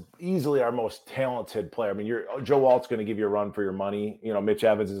is easily our most talented player. I mean, Joe Alt's going to give you a run for your money. Mitch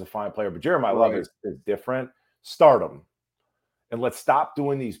Evans is a fine player, but Jeremiah Love is different. Start him. And let's stop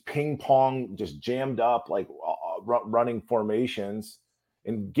doing these ping pong, just jammed up, like running formations,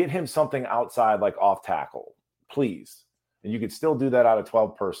 and get him something outside, like off tackle, please. And you could still do that out of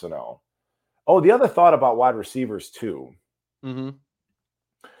 12 personnel. Oh, the other thought about wide receivers too. Mm-hmm.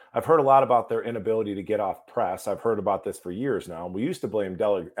 I've heard a lot about their inability to get off press. I've heard about this for years now. We used to blame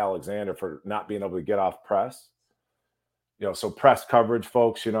Alexander for not being able to get off press. So press coverage,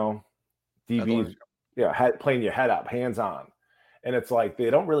 folks, DBs, playing your head up, hands on. And it's like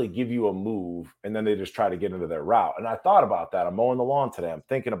they don't really give you a move, and then they just try to get into their route. And I thought about that. I'm mowing the lawn today. I'm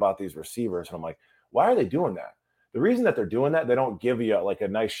thinking about these receivers, and I'm like, why are they doing that? The reason that they're doing that, they don't give you like a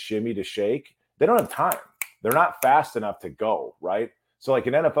nice shimmy to shake. They don't have time. They're not fast enough to go, right? So like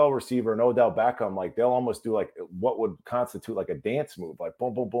an NFL receiver, an Odell Beckham, like they'll almost do like what would constitute like a dance move, like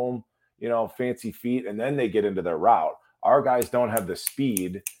boom, boom, boom, you know, fancy feet, and then they get into their route. Our guys don't have the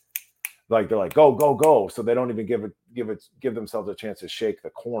speed. Like they're like, go, go, go. So they don't even give themselves a chance to shake the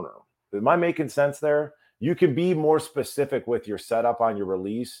corner. Am I making sense there? You can be more specific with your setup on your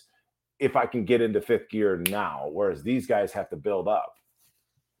release if I can get into fifth gear now, whereas these guys have to build up.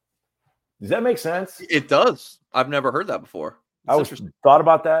 Does that make sense? It does. I've never heard that before. Thought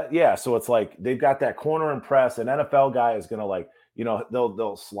about that. Yeah. So it's like they've got that corner and press. An NFL guy is going to like, you know,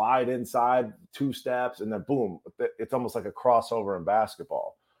 they'll slide inside 2 steps and then boom. It's almost like a crossover in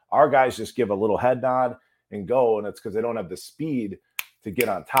basketball. Our guys just give a little head nod and go, and it's because they don't have the speed to get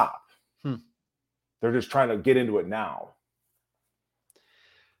on top. They're just trying to get into it now.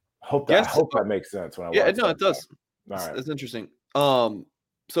 I hope that makes sense. When I it does. All right. It's interesting.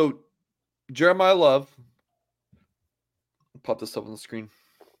 So Jeremiah Love, pop this up on the screen.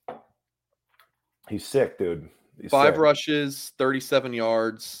 He's sick, dude. He's 5 sick. rushes, 37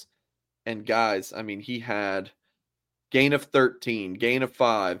 yards, and guys, I mean, he had gain of 13, gain of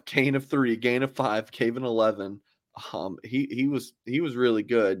 5, gain of 3, gain of 5, gain of 11. He was really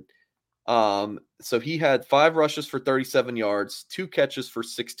good. So he had 5 rushes for 37 yards, 2 catches for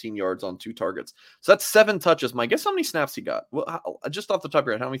 16 yards on 2 targets. So that's 7 touches. Mike, guess how many snaps he got? Well, just off the top of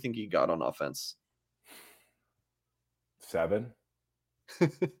your head, how many think he got on offense? 7.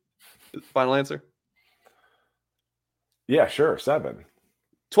 Final answer? Yeah, sure, 7.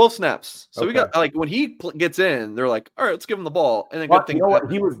 12 snaps. So okay. We got like when he gets in, they're like, all right, let's give him the ball. And then you know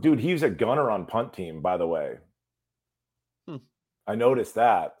what? He was a gunner on punt team, by the way. I noticed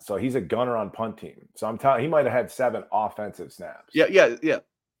that. So he's a gunner on punt team. So I'm telling he might have had 7 offensive snaps. Yeah.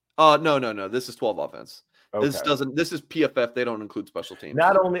 No. This is 12 offense. Okay. This is PFF. They don't include special teams.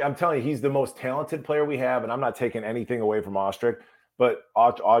 Not only, I'm telling you, he's the most talented player we have, and I'm not taking anything away from Audric, but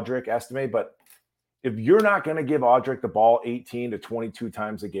if you're not going to give Audric the ball 18 to 22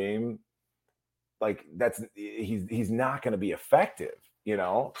 times a game, like he's not going to be effective, you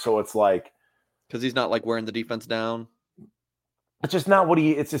know? So it's like, because he's not like wearing the defense down. It's just not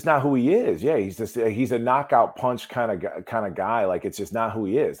it's just not who he is. Yeah. He's a knockout punch kind of guy. Like, it's just not who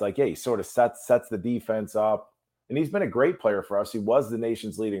he is. Like, yeah, he sort of sets the defense up, and he's been a great player for us. He was the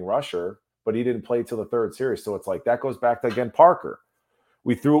nation's leading rusher, but he didn't play till the 3rd series. So it's like, that goes back to, again, Parker.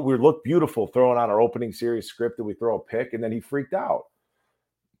 We looked beautiful throwing out our opening series script, and we throw a pick, and then he freaked out.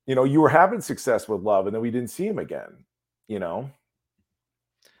 You know, you were having success with Love, and then we didn't see him again, you know?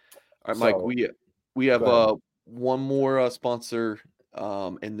 All right, Mike, we have one more sponsor,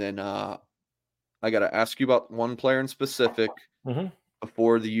 and then I got to ask you about one player in specific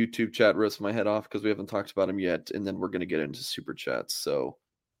before the YouTube chat rips my head off, because we haven't talked about him yet, and then we're going to get into super chats. So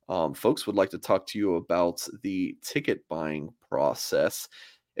folks would like to talk to you about the ticket buying process.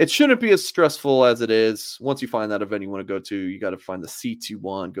 It shouldn't be as stressful as it is. Once you find that event you want to go to, you got to find the seats you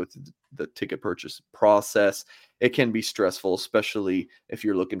want, go through the ticket purchase process. It can be stressful, especially if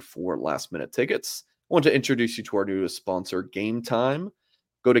you're looking for last-minute tickets. I want to introduce you to our newest sponsor, Game Time.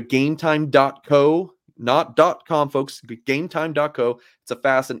 Go to gametime.co, not .com, folks. Gametime.co. It's a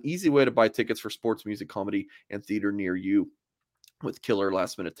fast and easy way to buy tickets for sports, music, comedy, and theater near you, with killer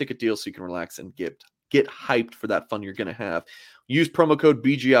last-minute ticket deals so you can relax and get hyped for that fun you're going to have. Use promo code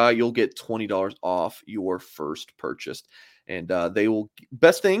BGI. You'll get $20 off your first purchase. And they will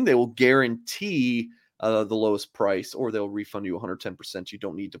guarantee the lowest price, or they'll refund you 110%. You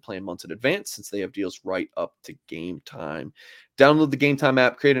don't need to plan months in advance, since they have deals right up to Game Time. Download the Game Time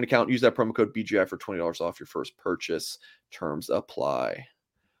app, create an account, use that promo code BGI for $20 off your first purchase. Terms apply.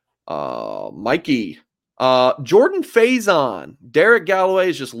 Mikey, Jordan Faison. Derek Galloway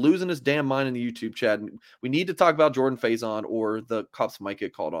is just losing his damn mind in the YouTube chat. We need to talk about Jordan Faison, or the cops might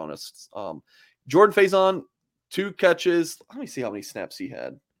get called on us. Jordan Faison, 2 catches. Let me see how many snaps he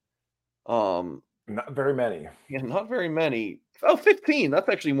had. Not very many. Yeah, not very many. 15. That's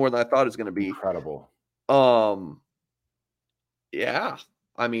actually more than I thought it was going to be. Incredible. Yeah.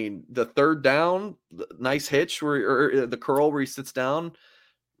 I mean, the 3rd down, the nice hitch or the curl where he sits down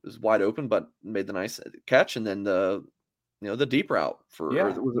is wide open, but made the nice catch, and then the deep route for.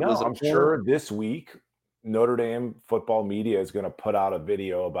 Yeah. I'm sure this week Notre Dame football media is going to put out a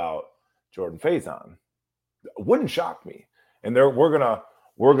video about Jordan Faison. Wouldn't shock me, and we're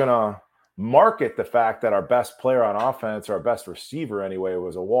gonna market the fact that our best player on offense, or our best receiver anyway,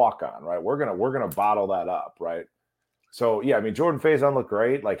 was a walk-on, right? We're gonna bottle that up, right? So yeah, I mean, Jordan Faison looked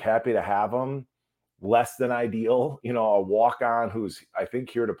great. Like, happy to have him. less than ideal, a walk-on who's, I think,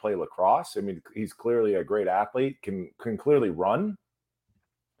 here to play lacrosse. I mean, he's clearly a great athlete, can clearly run.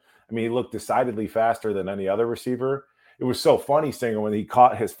 I mean, he looked decidedly faster than any other receiver. It was so funny, Singer, when he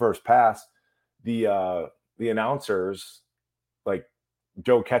caught his first pass, the announcers, like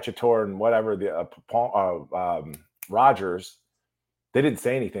Joe Ketchator and whatever, Rogers, they didn't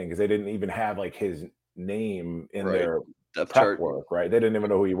say anything because they didn't even have like his name in their depth prep chart work, right? They didn't even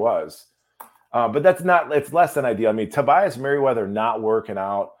know who he was. But it's less than ideal. I mean, Tobias Merriweather not working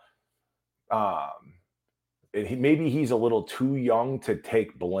out. Maybe he's a little too young to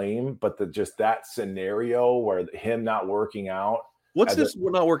take blame, but just that scenario where him not working out. What's this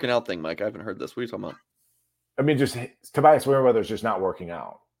not working out thing, Mike? I haven't heard this. What are you talking about? I mean, just Tobias Merriweather's just not working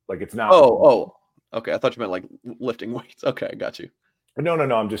out. Like it's not. Oh, okay. I thought you meant like lifting weights. Okay, I got you. No.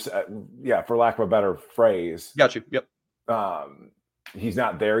 I'm just, for lack of a better phrase. Got you. Yep. He's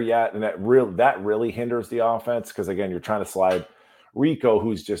not there yet, and that really hinders the offense because again, you're trying to slide Rico,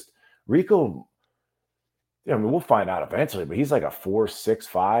 who's just Rico. I mean, we'll find out eventually, but he's like a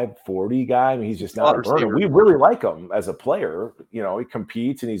 4'6", 40 guy. I mean, he's just not a burner. We really like him as a player. He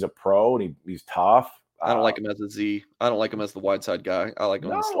competes and he's a pro and he's tough. I don't like him as a Z. I don't like him as the wide side guy. I like him.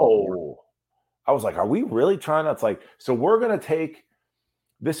 No, I was like, are we really trying to? It's like, so we're going to take,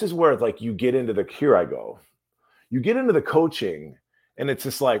 this is where it's like you get into you get into the coaching and it's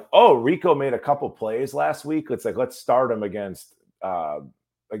just like, oh, Rico made a couple plays last week. It's like, let's start him against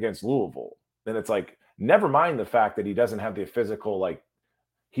Louisville. Then it's like, never mind the fact that he doesn't have the physical, like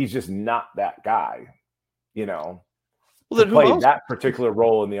he's just not that guy, Well, then who played that particular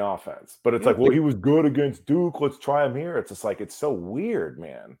role in the offense. But it's like, well, he was good against Duke. Let's try him here. It's just like, it's so weird,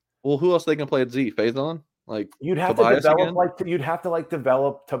 man. Well, who else they can play at Z? Faison? Like you'd have Tobias to develop again? You'd have to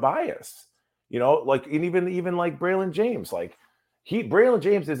develop Tobias, like and even like Braylon James. Like Braylon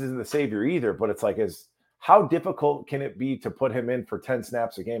James isn't the savior either, but it's like how difficult can it be to put him in for 10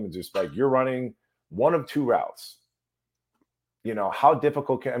 snaps a game and just like you're running one of two routes? How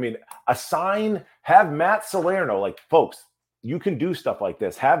difficult have Matt Salerno, like folks, you can do stuff like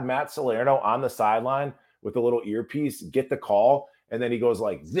this. Have Matt Salerno on the sideline with a little earpiece, get the call, and then he goes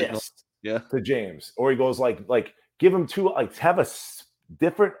like this to James. Or he goes like give him two, like have a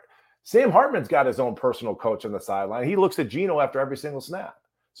different. Sam Hartman's got his own personal coach on the sideline. He looks at Geno after every single snap.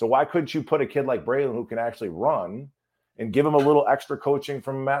 So why couldn't you put a kid like Braylon who can actually run and give him a little extra coaching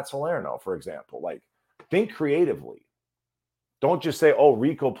from Matt Salerno, for example? Like, think creatively. Don't just say, oh,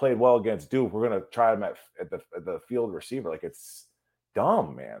 Rico played well against Duke. We're going to try him at the field receiver. Like, it's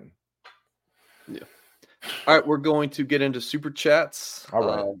dumb, man. Yeah. All right, we're going to get into Super Chats. All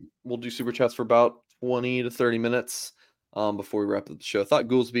right. We'll do Super Chats for about 20 to 30 minutes before we wrap up the show. I thought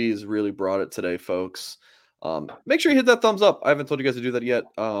Goolsby has really brought it today, folks. Make sure you hit that thumbs up. I haven't told you guys to do that yet.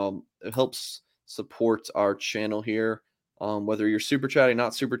 It helps support our channel here. Whether you're super chatting,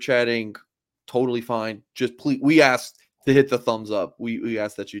 not super chatting, totally fine. Just please, we ask to hit the thumbs up. We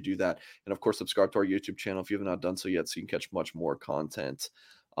ask that you do that. And of course, subscribe to our YouTube channel if you have not done so yet, so you can catch much more content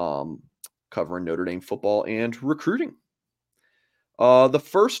covering Notre Dame football and recruiting. The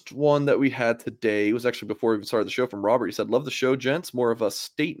first one that we had today was actually before we even started the show from Robert. He said, love the show, gents. More of a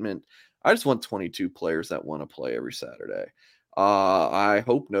statement. I just want 22 players that want to play every Saturday. I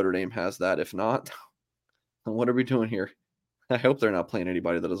hope Notre Dame has that. If not, what are we doing here? I hope they're not playing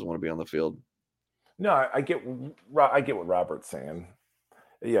anybody that doesn't want to be on the field. No, I get what Robert's saying.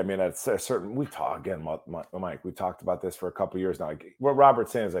 Yeah, I mean, it's a certain. We talk again, Mike. We talked about this for a couple of years now. What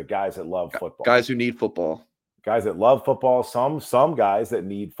Robert's saying is that guys that love football, guys who need football, guys that love football. Some guys that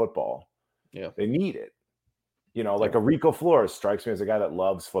need football. Yeah, they need it. Like a Rico Flores strikes me as a guy that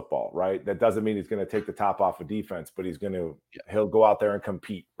loves football, right? That doesn't mean he's going to take the top off of defense, but he'll go out there and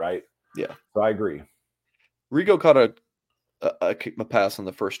compete, right? Yeah. So I agree. Rico caught a pass on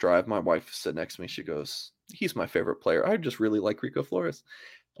the first drive. My wife sat next to me. She goes, he's my favorite player. I just really like Rico Flores.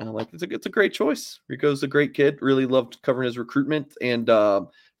 And I'm like, it's a great choice. Rico's a great kid. Really loved covering his recruitment. And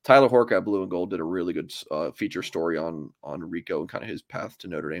Tyler Hork at Blue and Gold did a really good feature story on Rico and kind of his path to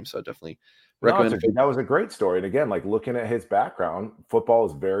Notre Dame. So I definitely recommend it. That was a great story. And again, like looking at his background, football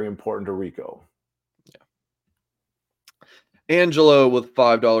is very important to Rico. Angelo with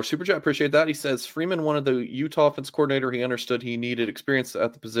 $5 super chat. Appreciate that. He says Freeman wanted the Utah offense coordinator. He understood he needed experience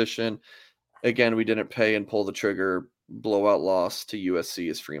at the position. Again, we didn't pay and pull the trigger. Blowout loss to USC.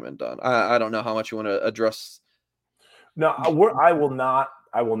 Is Freeman done? I don't know how much you want to address. No, I will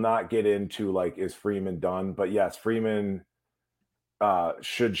not get into like, is Freeman done? But yes, Freeman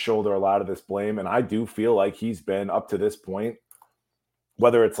should shoulder a lot of this blame. And I do feel like he's been up to this point,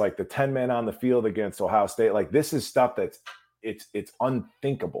 whether it's like the 10 men on the field against Ohio State, like this is stuff that's it's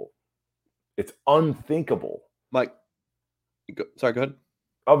unthinkable. It's unthinkable. Mike, sorry, go ahead.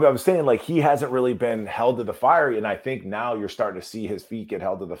 I was saying, like, he hasn't really been held to the fire, and I think now you're starting to see his feet get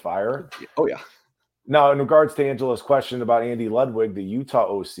held to the fire. Oh, yeah. Now, in regards to Angela's question about Andy Ludwig, the Utah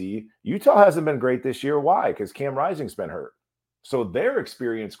OC, Utah hasn't been great this year. Why? Because Cam Rising's been hurt. So their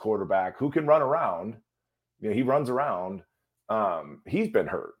experienced quarterback who can run around, he runs around. He's been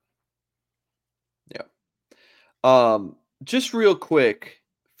hurt. Yeah. Just real quick,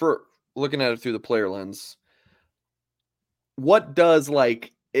 for looking at it through the player lens, what does,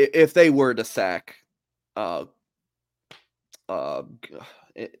 like, if they were to sack Parker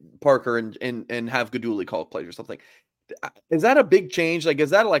and have Goolsby call plays or something, is that a big change? Like,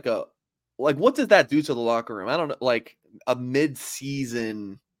 is that like what does that do to the locker room? I don't know, like a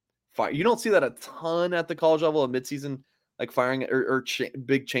mid-season fire. You don't see that a ton at the college level, a mid-season like firing or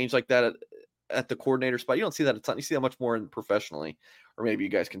big change like that at the coordinator spot. You don't see that a ton. You see that much more in professionally, or maybe you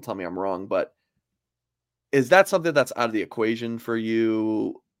guys can tell me I'm wrong, but is that something that's out of the equation for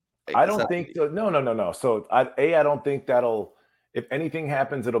you? I don't think so. No. So I don't think that'll, if anything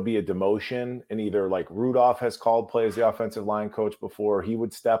happens, it'll be a demotion, and either like Rudolph has called play as the offensive line coach before, he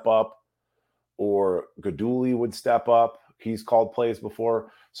would step up, or Goolsby would step up. He's called plays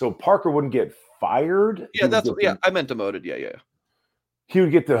before. So Parker wouldn't get fired. Yeah, I meant demoted. Yeah. He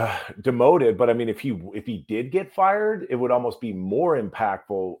would get demoted, but I mean, if he did get fired, it would almost be more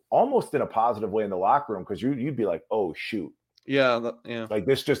impactful, almost in a positive way in the locker room, because you'd be like, oh shoot, yeah, like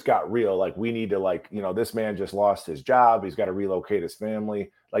this just got real. Like we need to, like, this man just lost his job. He's got to relocate his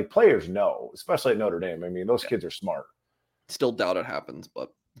family. Like players know, especially at Notre Dame. I mean, those kids are smart. Still doubt it happens,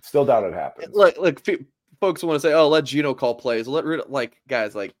 but Like folks want to say, oh, let Gino call plays.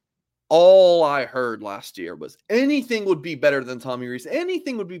 Guys, like, all I heard last year was anything would be better than Tommy Rees.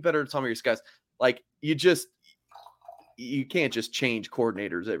 Anything would be better than Tommy Rees, guys. Like, you can't just change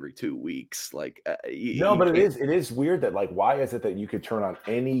coordinators every 2 weeks. Like, but it is weird that, like, why is it that you could turn on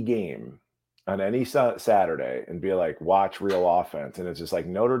any game on any Saturday and be like, watch real offense, and it's just like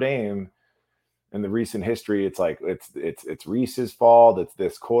Notre Dame in the recent history, it's like it's Rees's fault, it's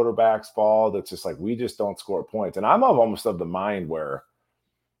this quarterback's fault. It's just like we just don't score points, and I'm almost of the mind where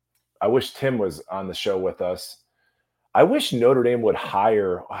I wish Tim was on the show with us. I wish Notre Dame would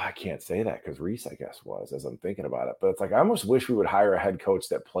hire, I can't say that because Rees, I guess, was, as I'm thinking about it. But it's like I almost wish we would hire a head coach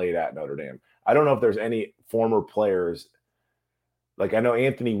that played at Notre Dame. I don't know if there's any former players. Like I know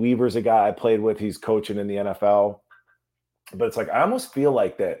Anthony Weaver's a guy I played with. He's coaching in the NFL. But it's like I almost feel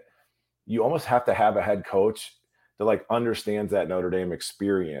like that you almost have to have a head coach that like understands that Notre Dame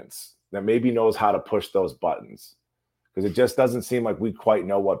experience, that maybe knows how to push those buttons. Because it just doesn't seem like we quite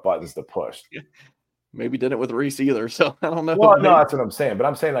know what buttons to push. Maybe didn't with Rees either, so I don't know. Well, no, that's what I'm saying. But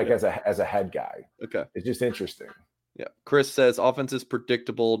I'm saying like as a head guy. Okay. It's just interesting. Yeah. Chris says offense is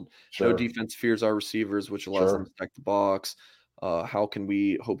predictable. Sure. No defense fears our receivers, which allows them to protect the box. How can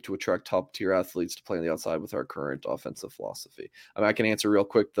we hope to attract top-tier athletes to play on the outside with our current offensive philosophy? I mean, I can answer real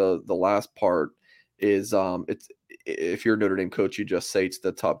quick. The last part is it's if you're a Notre Dame coach, you just say to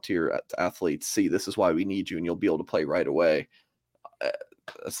the top-tier athletes, see, this is why we need you, and you'll be able to play right away.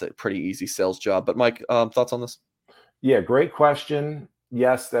 That's a pretty easy sales job. But Mike, thoughts on this? Yeah, great question.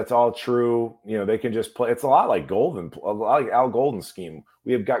 Yes, that's all true. They can just play. It's a lot like Al Golden's scheme.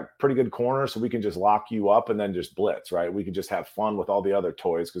 We have got pretty good corners, so we can just lock you up and then just blitz, right? We can just have fun with all the other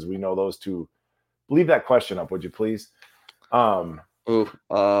toys because we know those two. Leave that question up, would you please? No,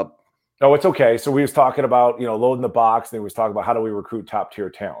 it's okay. So we was talking about, loading the box, and we was talking about how do we recruit top-tier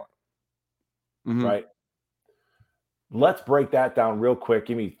talent, right? Let's break that down real quick.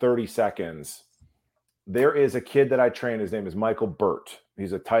 Give me 30 seconds. There is a kid that I train. His name is Michael Burt.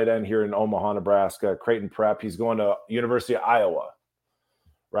 He's a tight end here in Omaha, Nebraska, Creighton Prep. He's going to University of Iowa,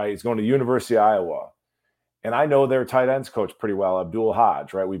 right? He's going to University of Iowa. And I know their tight ends coach pretty well, Abdul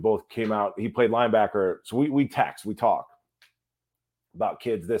Hodge, right? We both came out. He played linebacker. So we text, we talk about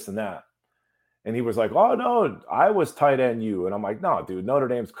kids, this and that. And he was like, oh, no, I was tight end you. And I'm like, no, dude, Notre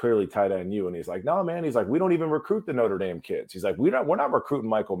Dame's clearly tight end you. And he's like, no, man. He's like, we don't even recruit the Notre Dame kids. He's like, we're not recruiting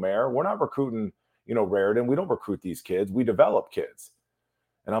Michael Mayer. We're not recruiting, Raridan. We don't recruit these kids. We develop kids.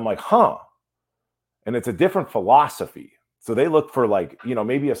 And I'm like, huh. And it's a different philosophy. So they look for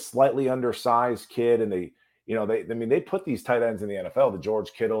maybe a slightly undersized kid. And they put these tight ends in the NFL, the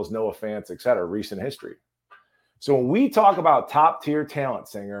George Kittles, Noah Fant, et cetera, recent history. So when we talk about top tier talent,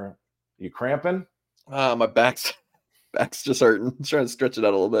 Singer, you cramping? My back's just hurting. I'm trying to stretch it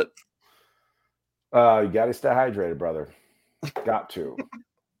out a little bit. You got to stay hydrated, brother. Got to.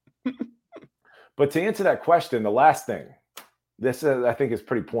 But to answer that question, the last thing, this I think is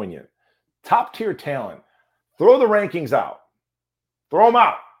pretty poignant. Top tier talent. Throw the rankings out. Throw them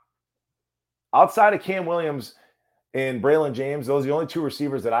out. outside of Cam Williams and Braylon James, those are the only two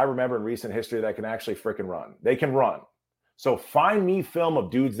receivers that I remember in recent history that can actually freaking run. They can run. So find me film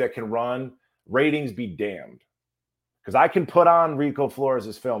of dudes that can run, ratings be damned. Because I can put on Rico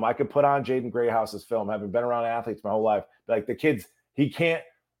Flores' film. I could put on Jaden Grayhouse's film, having been around athletes my whole life. Like, the kid's, he can't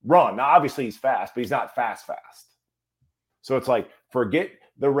run. Now, obviously, he's fast, but he's not fast. So it's like, forget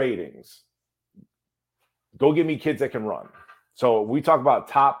the ratings. Go give me kids that can run. So we talk about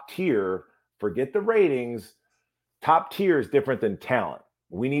top tier, forget the ratings. Top tier is different than talent.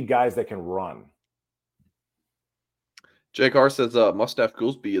 We need guys that can run. Jake R says, Mustache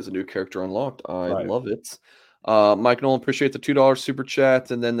Goolsby is a new character unlocked. I love it. Mike Nolan, appreciate the $2 super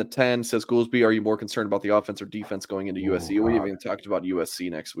chat. And then the 10 says, Goolsby, are you more concerned about the offense or defense going into USC? We haven't even talked about USC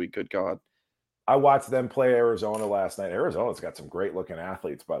next week. Good God. I watched them play Arizona last night. Arizona's got some great looking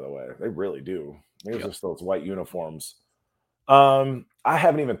athletes, by the way. They really do. Maybe it's just those white uniforms. I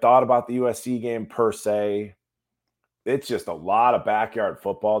haven't even thought about the USC game per se. It's just a lot of backyard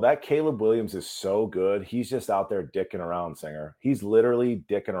football. That Caleb Williams is so good. He's just out there dicking around, Singer. He's literally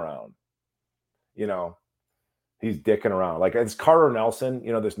dicking around. He's dicking around. Like, it's Carter Nelson,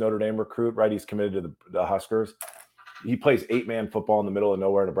 this Notre Dame recruit, right? He's committed to the Huskers. He plays 8-man football in the middle of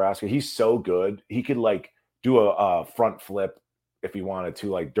nowhere, Nebraska. He's so good. He could, do a front flip if he wanted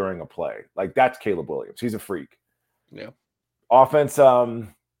to, during a play. That's Caleb Williams. He's a freak. Yeah. Offense,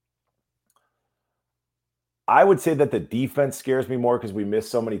 I would say that the defense scares me more because we miss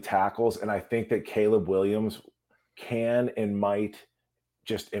so many tackles, and I think that Caleb Williams can and might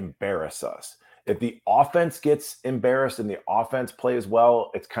just embarrass us. If the offense gets embarrassed and the offense plays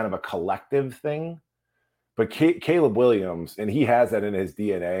well, it's kind of a collective thing. But Caleb Williams, and he has that in his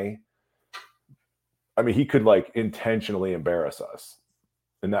DNA, I mean, he could intentionally embarrass us,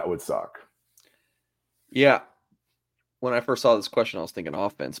 and that would suck. Yeah. When I first saw this question, I was thinking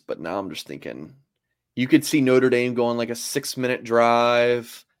offense, but now I'm just thinking you could see Notre Dame going a 6-minute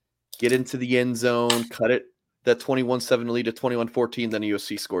drive, get into the end zone, cut it, that 21-7 lead to 21-14, then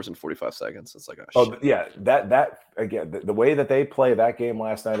USC scores in 45 seconds. It's shit. Yeah, that again, the way that they play that game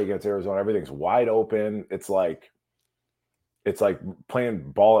last night against Arizona, everything's wide open. It's like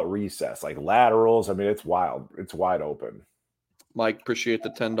playing ball at recess, laterals. I mean, it's wild. It's wide open. Mike, appreciate the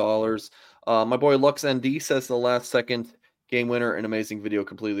 $10. My boy Lux ND says the last second game winner, an amazing video,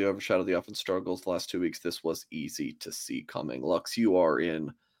 completely overshadowed the offense struggles the last 2 weeks. This was easy to see coming. Lux, you are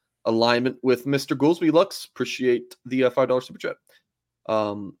in alignment with Mr. Goolsby. Lux, appreciate the $5 super chat.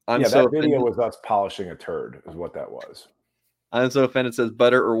 That video was us polishing a turd is what that was. I'm so offended. It says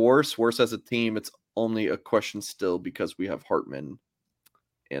better or worse. Worse as a team. It's only a question still because we have Hartman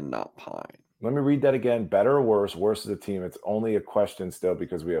and not Pine. Let me read that again. Better or worse? Worse as a team. It's only a question still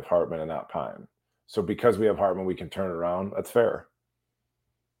because we have Hartman and not Pine. So because we have Hartman, we can turn it around. That's fair.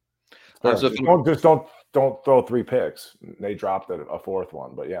 Don't throw 3 picks. They dropped a fourth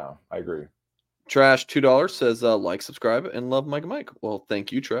one, but yeah, I agree. Trash $2 says like, subscribe, and love Mike and Mike. Well,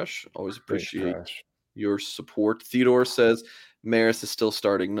 thank you, Trash. Always appreciate your support. Theodore says Maris is still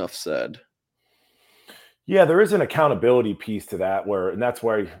starting. Enough said. Yeah, there is an accountability piece to that and that's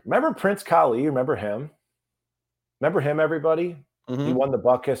where remember Prince Kali? Remember him? Everybody? Mm-hmm. He won the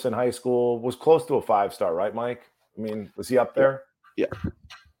Buckus in high school, was close to a 5-star, right, Mike? I mean, was he up there? Yeah.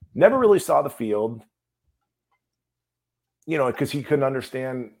 Never really saw the field, because he couldn't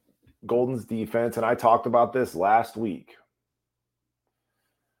understand Golden's defense. And I talked about this last week.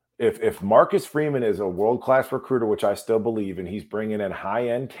 If Marcus Freeman is a world-class recruiter, which I still believe, and he's bringing in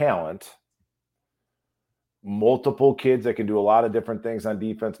high-end talent, multiple kids that can do a lot of different things on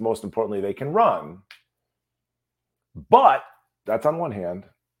defense, most importantly, they can run. But that's on one hand.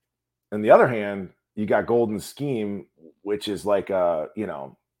 On the other hand, you got Golden's scheme, which is you got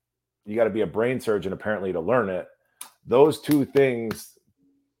to be a brain surgeon apparently to learn it. Those two things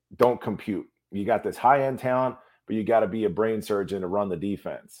don't compute. You got this high-end talent, but you got to be a brain surgeon to run the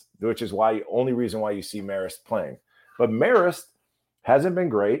defense, which is only reason why you see Marist playing. But Marist hasn't been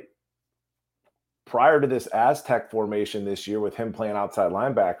great. Prior to this Aztec formation this year with him playing outside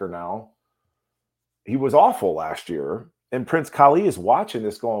linebacker now, he was awful last year. And Prince Kali is watching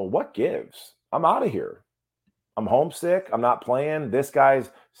this going, what gives? I'm out of here. I'm homesick. I'm not playing. This guy's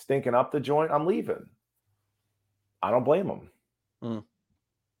stinking up the joint. I'm leaving. I don't blame him.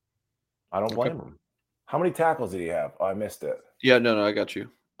 I don't blame him. How many tackles did he have? Oh, I missed it. Yeah, no, I got you.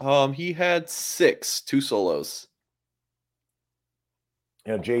 He had 6, 2 solos.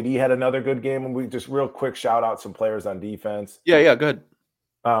 JD had another good game, and we just real quick shout out some players on defense. Yeah, good.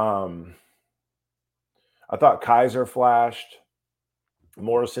 I thought Kaiser flashed.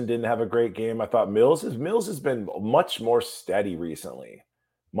 Morrison didn't have a great game. I thought Mills has been much more steady recently.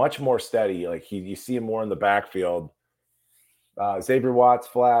 much more steady. Like you see him more in the backfield. Xavier Watts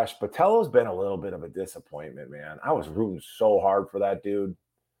flash. Patello's been a little bit of a disappointment, man. I was rooting so hard for that dude,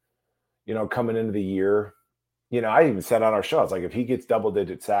 coming into the year. I even said on our show, it's like, if he gets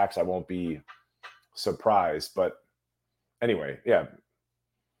double-digit sacks, I won't be surprised. But anyway, yeah.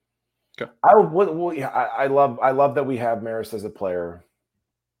 Okay. I love that we have Maris as a player.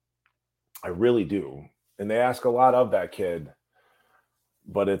 I really do. And they ask a lot of that kid.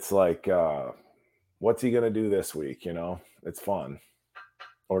 But it's like, what's he going to do this week? It's fun.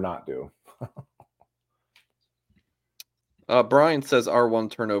 Or not do. Brian says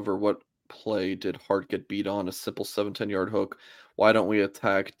R1 turnover. What play did Hart get beat on? A simple 7-10 yard hook. Why don't we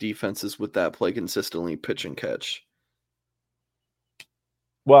attack defenses with that play consistently? Pitch and catch.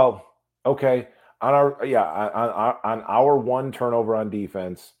 Well, okay. On our one turnover on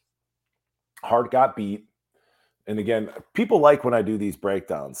defense, Hart got beat. And again, people like when I do these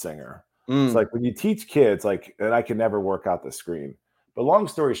breakdowns, Singer. It's like when you teach kids, like, and I can never work out the screen. But long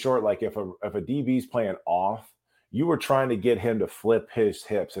story short, like if a DB's playing off, you were trying to get him to flip his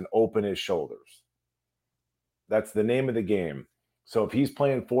hips and open his shoulders. That's the name of the game. So if he's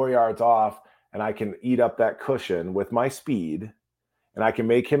playing 4 yards off and I can eat up that cushion with my speed and I can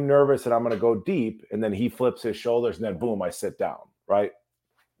make him nervous and I'm going to go deep and then he flips his shoulders and then boom, I sit down, right?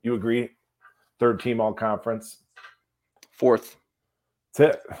 You agree? Third team all conference. Fourth.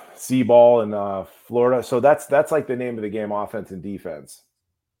 That's it. C-ball in Florida. So that's like the name of the game, offense and defense.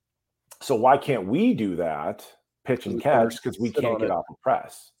 So why can't we do that, pitch and catch, because we can't get off the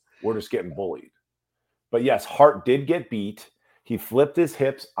press? We're just getting bullied. But yes, Hart did get beat. He flipped his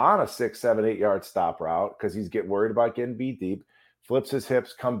hips on a 6, 7, 8 yard stop route because he's getting worried about getting beat deep. Flips his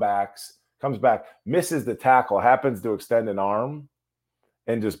hips, comes back, misses the tackle, happens to extend an arm,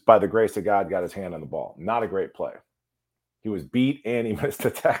 and just by the grace of God got his hand on the ball. Not a great play. He was beat and he missed a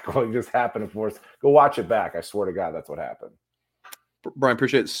tackle. He just happened to force. Go watch it back. I swear to God, that's what happened. Brian,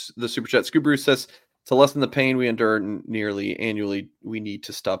 appreciate the super chat. Scoop Bruce says, to lessen the pain we endure nearly annually, we need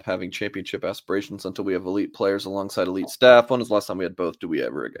to stop having championship aspirations until we have elite players alongside elite staff. When was the last time we had both? Do we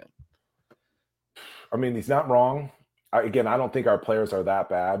ever again? I mean, he's not wrong. I don't think our players are that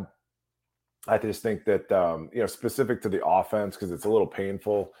bad. I just think that, specific to the offense, because it's a little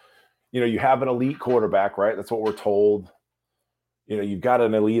painful. You have an elite quarterback, right? That's what we're told. You've got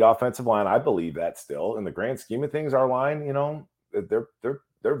an elite offensive line. I believe that still. In the grand scheme of things, our line,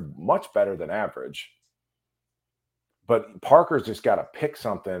 they're much better than average. But Parker's just got to pick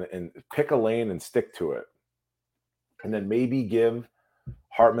something and pick a lane and stick to it. And then maybe give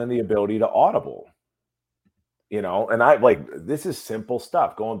Hartman the ability to audible. And this is simple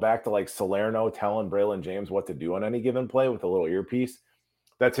stuff. Going back to like Salerno telling Braylon James what to do on any given play with a little earpiece.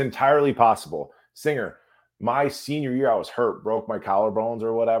 That's entirely possible. Singer, my senior year, I was hurt, broke my collarbones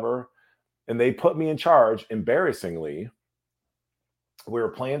or whatever. And they put me in charge, embarrassingly. We were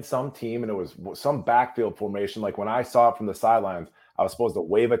playing some team, and it was some backfield formation. Like when I saw it from the sidelines, I was supposed to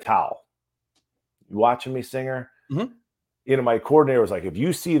wave a towel. You watching me, Singer? Mm-hmm. My coordinator was like, if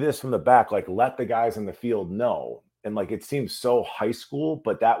you see this from the back, like let the guys in the field know. And like it seems so high school,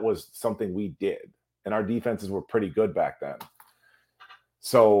 but that was something we did. And our defenses were pretty good back then.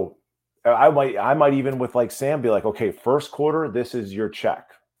 So I might even with like Sam be like, okay, first quarter, this is your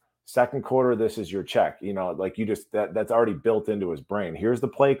check. Second quarter, this is your check. Like you just that's already built into his brain. Here's the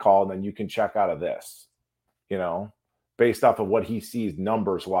play call, and then you can check out of this, based off of what he sees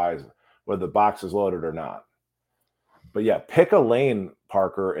numbers wise, whether the box is loaded or not. But yeah, pick a lane,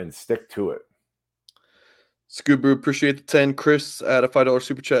 Parker, and stick to it. Scoob, appreciate the 10. Chris at a $5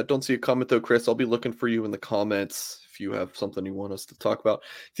 super chat. Don't see a comment though, Chris. I'll be looking for you in the comments if you have something you want us to talk about.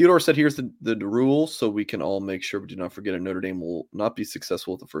 Theodore said, here's the rule so we can all make sure we do not forget it. Notre Dame will not be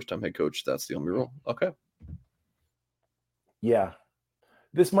successful with the first-time head coach. That's the only rule. Okay. Yeah.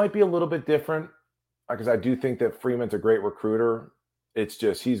 This might be a little bit different because I do think that Freeman's a great recruiter. It's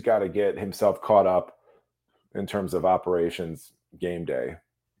just he's got to get himself caught up in terms of operations game day.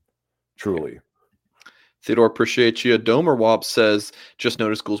 Truly. Theodore, appreciate you. Domer Wop says, just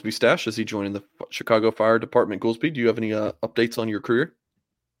noticed Goolsby stash as he joined the Chicago Fire Department. Goolsby, do you have any updates on your career?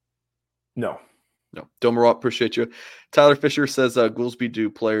 No. Domer Wop, appreciate you. Tyler Fisher says, Goolsby, do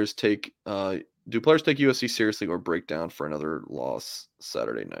players take USC seriously or break down for another loss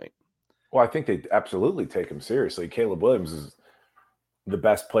Saturday night? Well, I think they absolutely take him seriously. Caleb Williams is the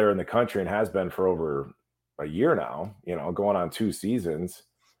best player in the country and has been for over a year now, going on 2 seasons.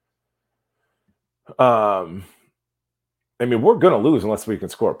 I mean, we're going to lose unless we can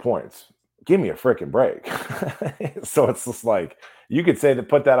score points. Give me a freaking break. So it's just like, you could say to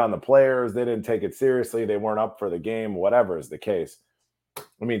put that on the players. They didn't take it seriously. They weren't up for the game, whatever is the case.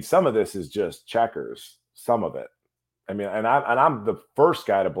 I mean, some of this is just checkers. Some of it. I mean, and I'm the first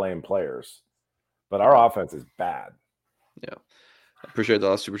guy to blame players, but our offense is bad. Yeah. I appreciate the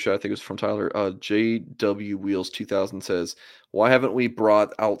last super chat. I think it was from Tyler. JW Wheels 2000 says, why haven't we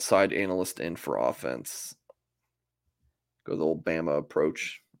brought outside analyst in for offense? Go the old Bama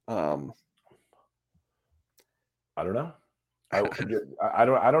approach. I don't know. I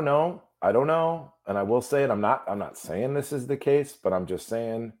don't know. I don't know. And I will say it. I'm not saying this is the case, but I'm just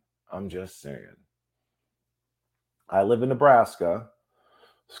saying. I live in Nebraska.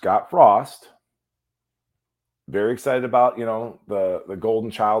 Scott Frost, very excited about, the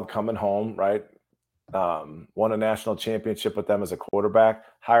golden child coming home, right? Won a national championship with them as a quarterback,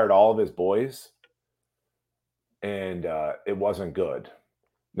 hired all of his boys, and it wasn't good.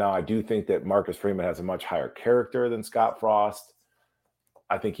 Now, I do think that Marcus Freeman has a much higher character than Scott Frost.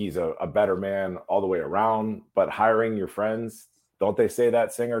 I think he's a better man all the way around, but hiring your friends, don't they say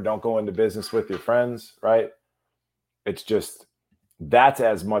that, Singer? Don't go into business with your friends, right? It's just, that's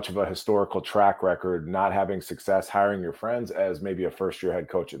as much of a historical track record, not having success hiring your friends, as maybe a first-year head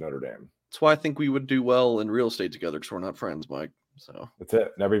coach at Notre Dame. That's why I think we would do well in real estate together, because we're not friends, Mike. So that's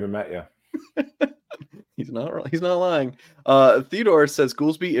it. Never even met you. He's not lying. Theodore says,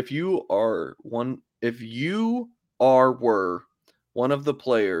 Goolsby, if you were one of the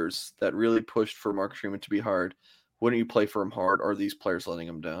players that really pushed for Marcus Freeman to be hired, wouldn't you play for him hard? Or are these players letting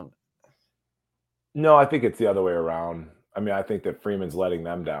him down? No, I think it's the other way around. I mean, I think that Freeman's letting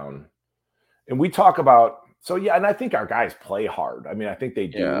them down. And we talk about, and I think our guys play hard. I mean, I think they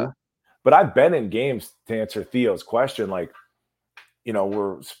do. Yeah. But I've been in games, to answer Theo's question, like,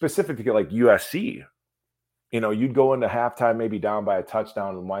 we're specifically like USC. You'd go into halftime maybe down by a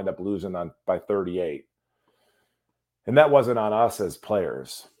touchdown and wind up losing by 38. And that wasn't on us as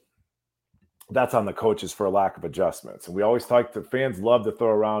players. That's on the coaches for a lack of adjustments. And we always the fans love to throw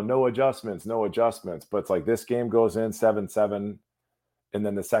around no adjustments. But it's like this game goes in 7-7, and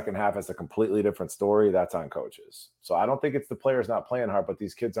then the second half is a completely different story. That's on coaches. So I don't think it's the players not playing hard, but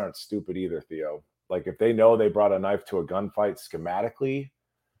these kids aren't stupid either, Theo. Like if they know they brought a knife to a gunfight schematically,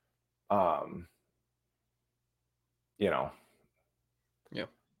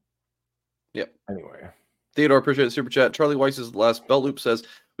 Yep. Anyway. Theodore, appreciate the super chat. Charlie Weiss's last belt loop says,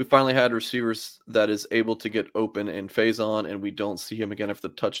 we finally had receivers that is able to get open and phase on, and we don't see him again after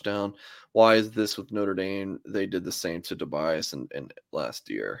the touchdown. Why is this with Notre Dame? They did the same to Tobias and last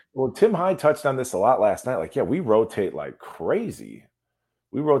year. Well, Tim Hyde touched on this a lot last night. Like, we rotate like crazy.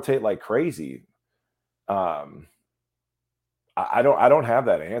 I don't have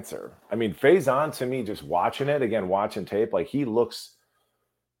that answer. I mean, phase on to me, just watching tape, like he looks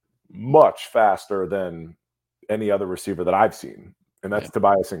much faster than any other receiver that I've seen. And that's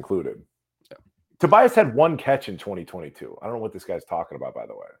Tobias included. Yeah. Tobias had one catch in 2022. I don't know what this guy's talking about, by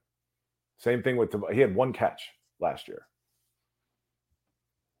the way. Same thing with Tobias. He had one catch last year.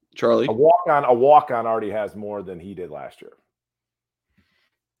 Charlie? A walk-on already has more than he did last year.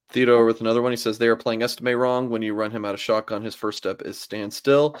 Theodore with another one. He says, they are playing Estime wrong. When you run him out of shotgun, his first step is stand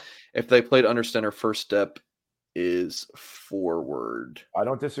still. If they played under center, first step is forward. I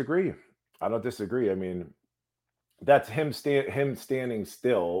don't disagree. I mean, that's him standing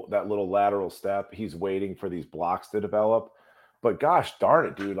still, that little lateral step. He's waiting for these blocks to develop. But gosh darn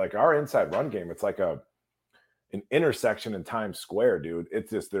it, dude. Like our inside run game, it's like an intersection in Times Square, dude.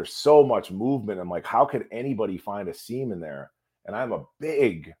 It's just, there's so much movement. I'm like, how could anybody find a seam in there? And I'm a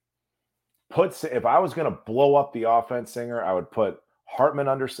big if I was going to blow up the offense, Singer, I would put Hartman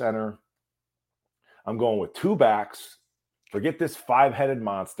under center. I'm going with two backs. Forget this 5-headed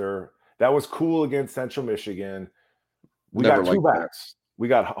monster. That was cool against Central Michigan. We got two backs. We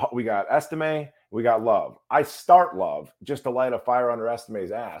got Estime. We got Love. I start Love just to light a fire under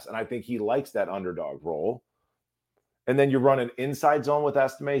Estime's ass, and I think he likes that underdog role. And then you're running inside zone with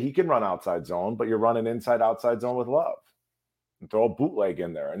Estime. He can run outside zone, but you're running outside zone with Love. And throw a bootleg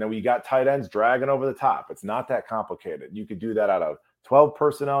in there. And then we got tight ends dragging over the top. It's not that complicated. You could do that out of 12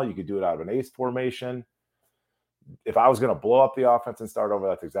 personnel. You could do it out of an ace formation. If I was going to blow up the offense and start over,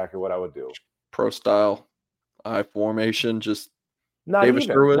 that's exactly what I would do. Pro style, I formation, just not Davis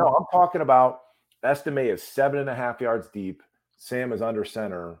even. Druid. No, I'm talking about Estime is 7.5 yards deep. Sam is under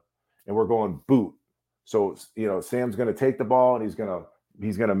center, and we're going boot. So Sam's going to take the ball and he's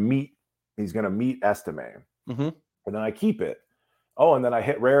going to meet Estime, and then I keep it. Oh, and then I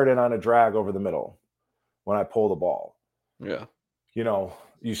hit Raritan on a drag over the middle when I pull the ball. Yeah.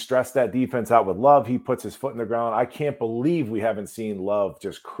 You stress that defense out with Love. He puts his foot in the ground. I can't believe we haven't seen Love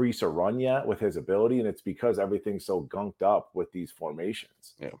just crease a run yet with his ability, and it's because everything's so gunked up with these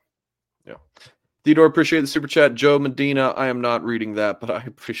formations. Yeah. Theodore, appreciate the super chat. Joe Medina, I am not reading that, but I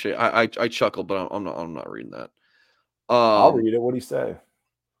appreciate. I chuckled, but I'm not reading that. I'll read it. What do you say?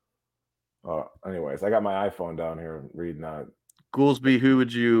 Anyways, I got my iPhone down here reading that. Goolsby, who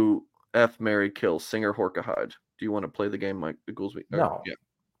would you marry, kill? Singer, Horka Hyde? Do you want to play the game, Mike Goolsby? No. Yeah.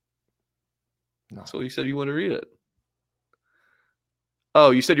 No. So you said you want to read it.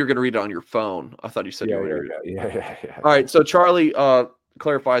 Oh, you said you're going to read it on your phone. I thought you said you were going to read it. Yeah. All right. So Charlie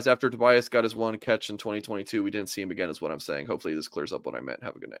clarifies, after Tobias got his one catch in 2022, we didn't see him again, is what I'm saying. Hopefully this clears up what I meant.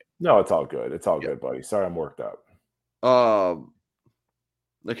 Have a good night. No, it's all good. It's all good, buddy. Sorry I'm worked up.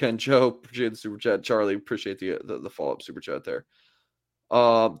 Again, Joe, appreciate the super chat. Charlie, appreciate the follow-up super chat there.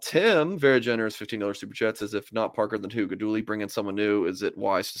 Tim, very generous, $15 super chat, says, if not Parker, then who? Gaduli, bring in someone new. Is it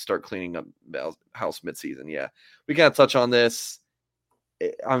wise to start cleaning up house midseason? Yeah, we can't touch on this.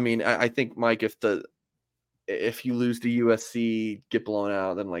 I mean, I think, Mike, if you lose to USC, get blown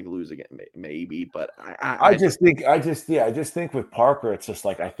out, then like lose again, maybe. But I just think with Parker, it's just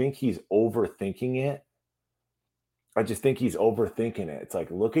like, I think he's overthinking it. I just think he's overthinking it. It's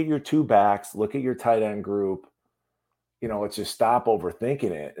like, look at your two backs, look at your tight end group. Let's just stop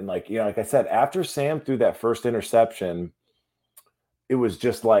overthinking it. And like I said, after Sam threw that first interception, it was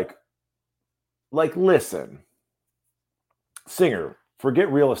just like, listen, Singer,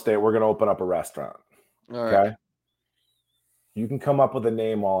 forget real estate. We're going to open up a restaurant. All right. Okay. You can come up with a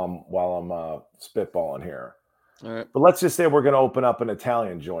name while I'm spitballing here. All right. But let's just say we're going to open up an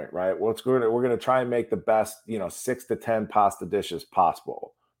Italian joint, right? Well, we're going to try and make the best, 6 to 10 pasta dishes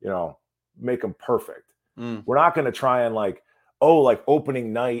possible. Make them perfect. We're not going to try and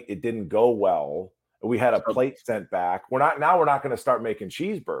opening night, it didn't go well. We had a plate sent back. We're not going to start making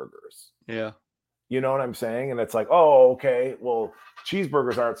cheeseburgers. Yeah. You know what I'm saying? And it's like, oh, okay, well,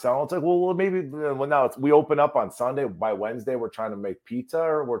 cheeseburgers aren't selling. It's like, well, maybe now we open up on Sunday. By Wednesday, we're trying to make pizza,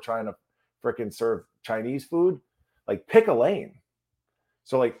 or we're trying to freaking serve Chinese food. Like, pick a lane.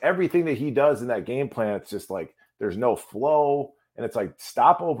 So like everything that he does in that game plan, it's just like there's no flow. And it's like,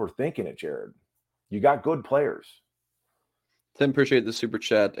 stop overthinking it, Jared. You got good players. Tim, appreciate the super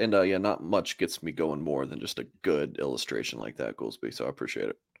chat. And not much gets me going more than just a good illustration like that, Goolsby. So I appreciate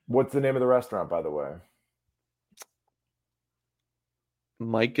it. What's the name of the restaurant, by the way?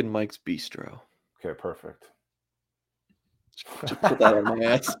 Mike and Mike's Bistro. Okay, perfect. Just put that on my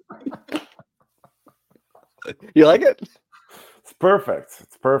ass. You like it? It's perfect.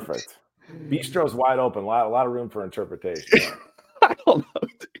 It's perfect. Bistro's wide open. A lot of room for interpretation. I don't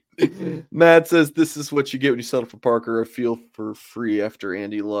know. Matt says, this is what you get when you settle for Parker. A feel for free after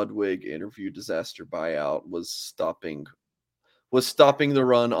Andy Ludwig interview disaster buyout was stopping the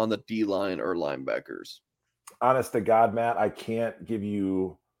run on the D-line or linebackers. Honest to God, Matt, I can't give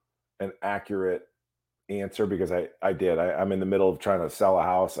you an accurate answer because I did. I'm in the middle of trying to sell a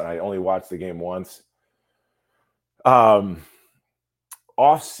house, and I only watched the game once.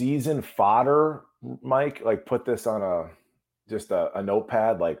 Off-season fodder, Mike, put this on a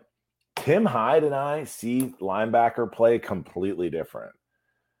notepad. Like, Tim Hyde and I see linebacker play completely different.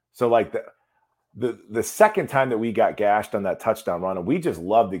 So like the second time that we got gashed on that touchdown run, and we just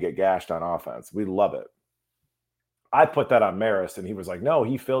love to get gashed on offense. We love it. I put that on Maris, and he was like, no,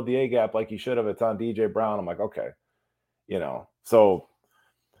 he filled the A gap like he should have. It's on DJ Brown. I'm like, okay. So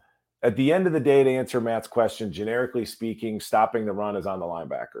at the end of the day, to answer Matt's question, generically speaking, stopping the run is on the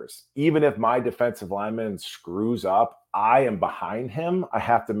linebackers. Even if my defensive lineman screws up, I am behind him. I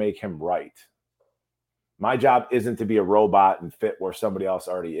have to make him right. My job isn't to be a robot and fit where somebody else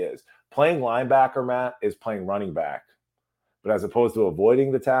already is. Playing linebacker, Matt, is playing running back. But as opposed to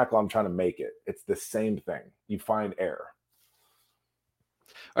avoiding the tackle, I'm trying to make it. It's the same thing. You find error.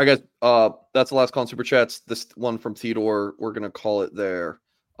 All right, guys. That's the last call on Super Chats. This one from Theodore, we're going to call it there.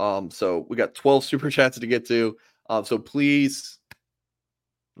 So we got 12 Super Chats to get to. So please,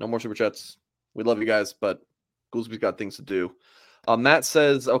 no more Super Chats. We love you guys, but Goolsby's got things to do. Matt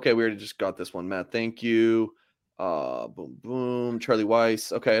says, okay, we already just got this one. Matt, thank you. Boom, boom. Charlie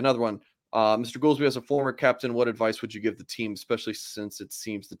Weiss. Okay, another one. Mr. Goolsby, as a former captain, what advice would you give the team, especially since it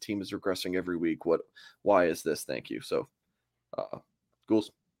seems the team is regressing every week? Why is this? Thank you. So,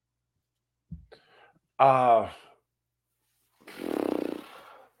 Gools. I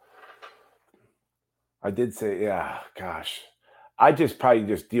did say, yeah, gosh. I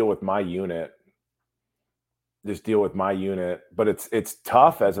probably deal with my unit. Just deal with my unit. But it's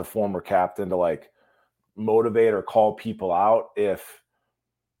tough as a former captain to motivate or call people out if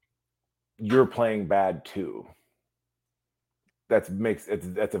you're playing bad too. That's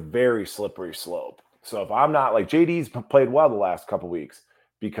a very slippery slope. So if I'm not JD's played well the last couple weeks,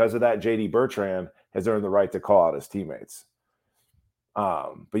 because of that, JD Bertrand has earned the right to call out his teammates.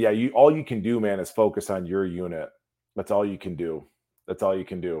 But yeah, all you can do, man, is focus on your unit. That's all you can do. That's all you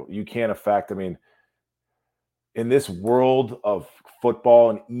can do. You can't affect. I mean, in this world of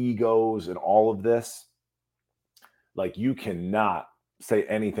football and egos and all of this, like, you cannot say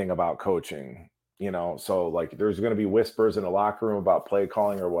anything about coaching, so like there's going to be whispers in the locker room about play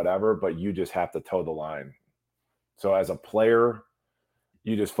calling or whatever, but you just have to toe the line. So as a player,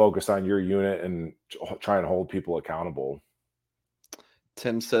 you just focus on your unit and try and hold people accountable.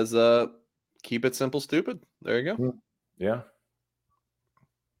 Tim says, keep it simple, stupid. There you go. Yeah.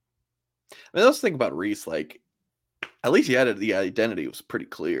 I mean, let's think about Reese. Like, at least he had the identity was pretty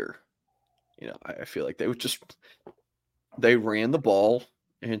clear. I feel like they ran the ball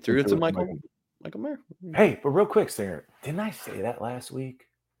and threw it to Michael Mayer. Hey, but real quick, Singer, didn't I say that last week?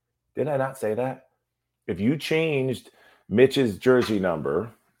 Did I not say that? If you changed Mitch's jersey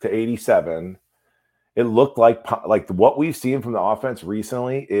number to 87, it looked like what we've seen from the offense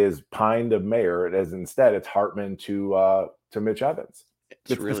recently is Pine to Mayer, as instead it's Hartman to Mitch Evans.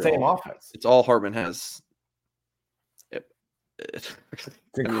 It's really the same offense. It's all Hartman has. It's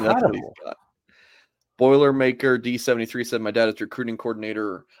incredible. Boilermaker D73 said, my dad is recruiting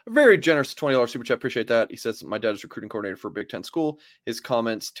coordinator. A very generous $20 super chat. Appreciate that. He says, my dad is recruiting coordinator for a Big Ten school. His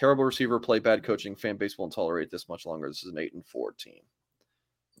comments, terrible receiver play, bad coaching. Fan base won't tolerate this much longer. This is an 8-4 team.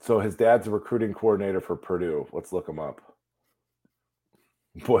 So his dad's a recruiting coordinator for Purdue. Let's look him up.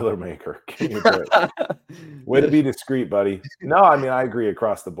 Boilermaker. Way to be discreet, buddy. No, I mean, I agree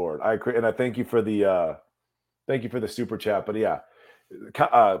across the board. I agree. And I thank you for the super chat. But yeah,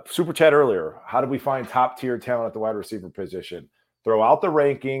 super chat earlier. How do we find top tier talent at the wide receiver position? Throw out the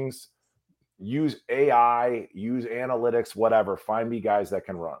rankings, use AI, use analytics, whatever. Find me guys that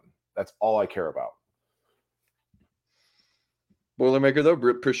can run. That's all I care about. Boilermaker, though,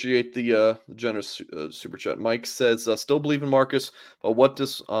 appreciate the generous super chat. Mike says, still believe in Marcus, but what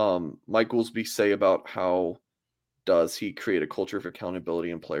does Mike Goolsby say about how does he create a culture of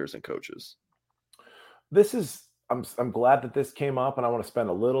accountability in players and coaches? I'm glad that this came up, and I want to spend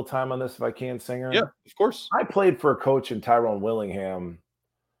a little time on this if I can, Singer. Yeah, of course. I played for a coach in Tyrone Willingham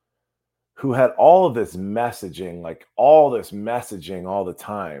who had all of this messaging, all the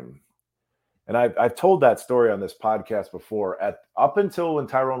time. And I've told that story on this podcast before. Up until when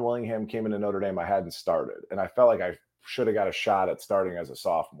Tyrone Willingham came into Notre Dame, I hadn't started, and I felt like I should have got a shot at starting as a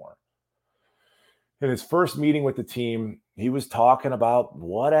sophomore. In his first meeting with the team, he was talking about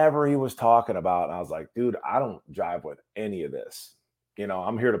whatever he was talking about. And I was like, dude, I don't jive with any of this.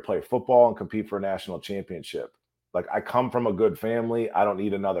 I'm here to play football and compete for a national championship. Like, I come from a good family. I don't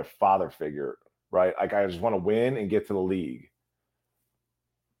need another father figure, right? Like, I just want to win and get to the league.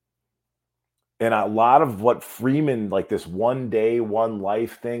 And a lot of what Freeman, like this one day, one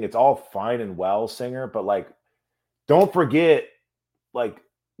life thing, it's all fine and well, Singer, but don't forget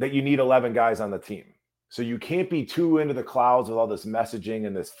that you need 11 guys on the team. So you can't be too into the clouds with all this messaging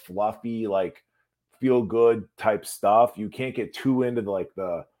and this fluffy, feel good type stuff. You can't get too into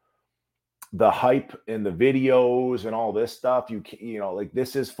the hype and the videos and all this stuff.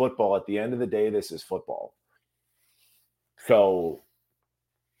 This is football. At the end of the day, this is football. So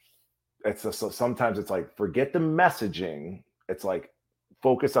sometimes it's forget the messaging. It's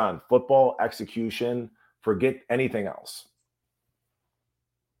focus on football execution. Forget anything else.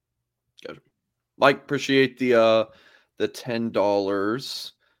 Gotcha. Mike, appreciate the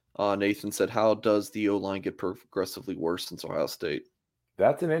 $10. Nathan said, how does the O-line get progressively worse since Ohio State?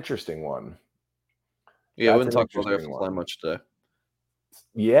 That's an interesting one. Yeah, we didn't talk about the offensive line much today.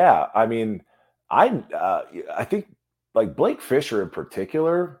 Yeah, I mean, I think Blake Fisher in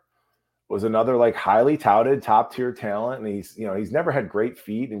particular was another highly touted top tier talent, and he's never had great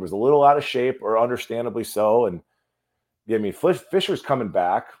feet. And he was a little out of shape, or understandably so. And yeah, I mean, Fisher's coming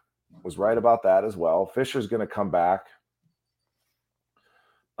back. Was right about that as well. Fisher's going to come back.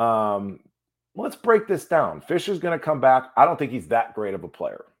 Let's break this down. Fisher's going to come back. I don't think he's that great of a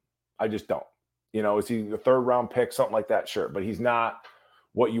player. I just don't. Is he the third round pick, something like that? Sure. But he's not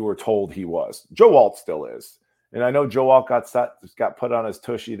what you were told he was. Joe Alt still is. And I know Joe Alt got put on his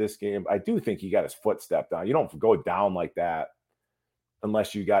tushy this game. I do think he got his foot stepped on. You don't go down like that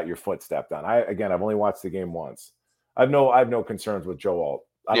unless you got your foot stepped on. I've only watched the game once. I have no concerns with Joe Alt.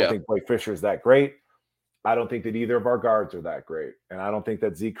 I don't think Blake Fisher is that great. I don't think that either of our guards are that great. And I don't think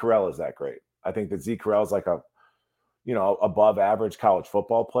that Zeke Correll is that great. I think that Zeke Correll is above average college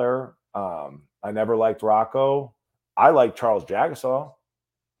football player. I never liked Rocco. I like Charles Jagasaw.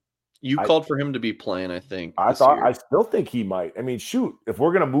 You called for him to be playing, I think. I still think he might. I mean, shoot, if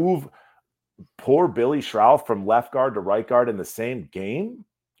we're going to move poor Billy Schrauth from left guard to right guard in the same game,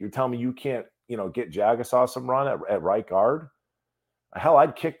 you're telling me you can't, get Jagasaw some run at right guard? Hell,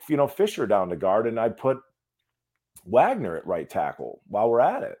 I'd kick, Fisher down to guard, and I'd put Wagner at right tackle while we're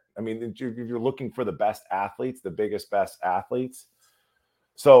at it. I mean, you're looking for the best athletes, the biggest, best athletes.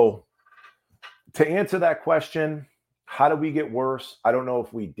 So to answer that question, how did we get worse? I don't know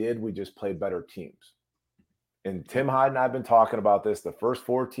if we did. We just played better teams. And Tim Hyde and I have been talking about this. The first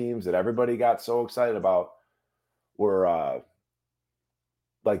 4 teams that everybody got so excited about were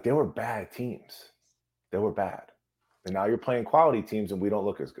they were bad teams. They were bad. And now you're playing quality teams, and we don't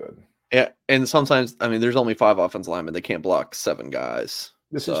look as good. Yeah, and sometimes, I mean, there's only 5 offensive linemen. They can't block 7 guys.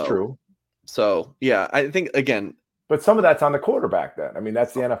 This is true. So, yeah, I think, again. But some of that's on the quarterback then. I mean,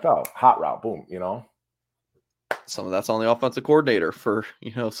 that's the NFL. Hot route, boom, Some of that's on the offensive coordinator for,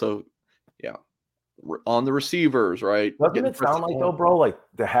 so, yeah. On the receivers, right? Doesn't it sound like, though, bro, like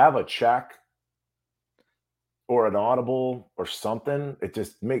to have a check or an audible or something, it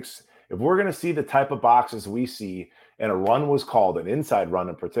just makes – if we're going to see the type of boxes we see, and a run was called, an inside run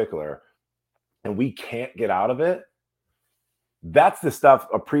in particular, and we can't get out of it, that's the stuff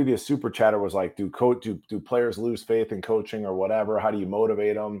a previous super chatter was like, do players lose faith in coaching or whatever? How do you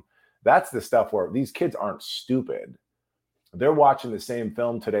motivate them? That's the stuff where these kids aren't stupid. They're watching the same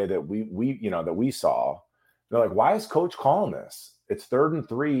film today that we saw. They're like, why is coach calling this? It's 3rd and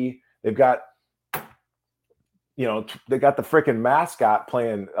 3. They've got they got the freaking mascot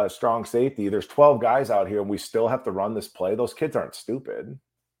playing a strong safety. There's 12 guys out here, and we still have to run this play. Those kids aren't stupid.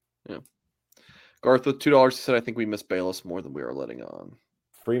 Yeah. Garth with $2 said, I think we miss Bayless more than we are letting on.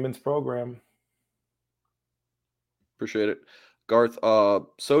 Freeman's program. Appreciate it. Garth,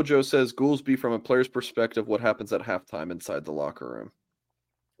 Sojo says, Goolsby, from a player's perspective, what happens at halftime inside the locker room?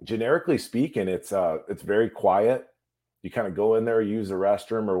 Generically speaking, it's very quiet. You kind of go in there, use the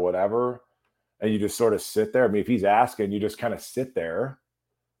restroom or whatever, and you just sort of sit there. I mean, if he's asking, you just kind of sit there.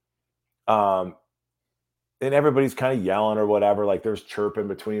 And everybody's kind of yelling or whatever. Like there's chirping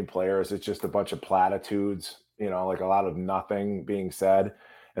between players. It's just a bunch of platitudes, like a lot of nothing being said.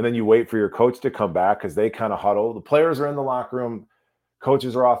 And then you wait for your coach to come back because they kind of huddle. The players are in the locker room.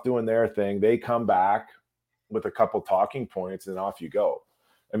 Coaches are off doing their thing. They come back with a couple talking points, and off you go.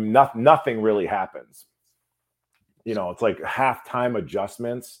 I mean, nothing really happens. It's like halftime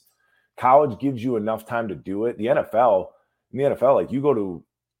adjustments. College gives you enough time to do it. In the NFL, like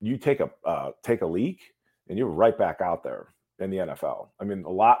you take a leak and you're right back out there in the NFL. I mean, a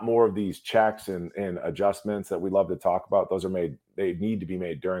lot more of these checks and adjustments that we love to talk about, they need to be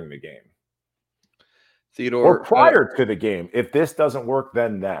made during the game. Theodore, or prior to the game. If this doesn't work,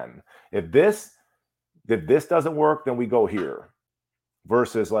 then. If this doesn't work, then we go here.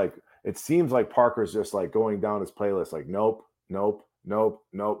 Versus like, it seems like Parker's just like going down his playlist, like, nope,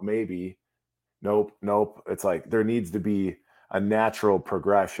 maybe, nope. It's like there needs to be a natural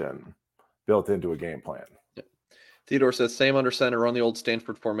progression built into a game plan. Yeah. Theodore says, same under center, run the old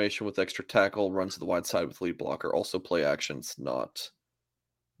Stanford formation with extra tackle, runs to the wide side with lead blocker. Also play actions, not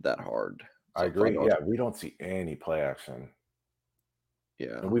that hard. I agree. Yeah, we don't see any play action.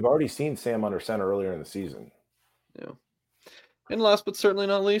 Yeah. And we've already seen Sam under center earlier in the season. Yeah. And last but certainly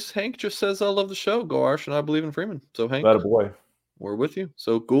not least, Hank just says, I love the show. Go Arsh, and I believe in Freeman. So, Hank, that a boy. We're with you.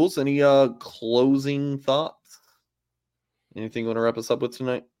 So, Ghouls, any closing thoughts? Anything you want to wrap us up with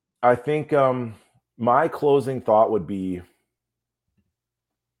tonight? I think my closing thought would be,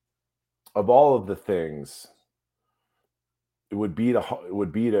 of all of the things, it would be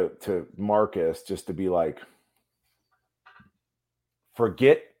to Marcus just to be like,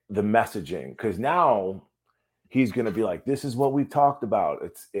 forget the messaging, because now he's going to be like, this is what we've talked about.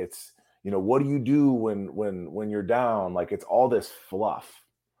 It's what do you do when you're down? Like, it's all this fluff.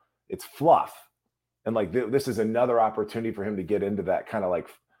 It's fluff. And like, this is another opportunity for him to get into that kind of like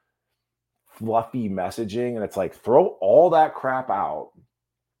fluffy messaging. And it's like, throw all that crap out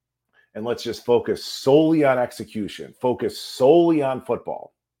and let's just focus solely on execution, focus solely on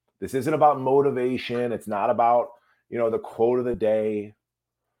football. This isn't about motivation. It's not about, the quote of the day.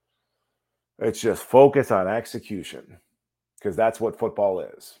 It's just focus on execution, because that's what football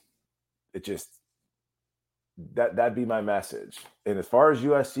is. It just, that'd be my message. And as far as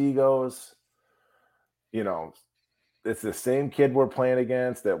USC goes, it's the same kid we're playing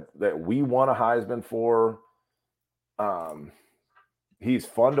against that we won a Heisman for. He's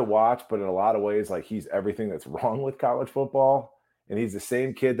fun to watch, but in a lot of ways, like, he's everything that's wrong with college football. And he's the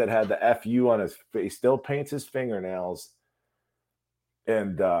same kid that had the FU on his face, still paints his fingernails.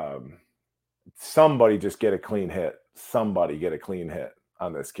 And somebody just get a clean hit. Somebody get a clean hit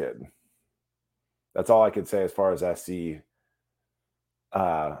on this kid. That's all I can say as far as SC.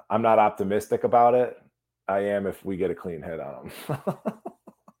 I'm not optimistic about it. I am if we get a clean hit on him.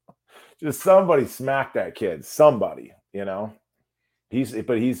 Just somebody smack that kid. Somebody, He's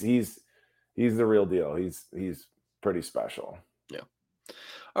the real deal. He's pretty special. Yeah.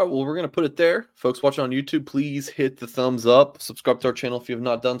 All right, well, we're going to put it there. Folks watching on YouTube, please hit the thumbs up. Subscribe to our channel if you have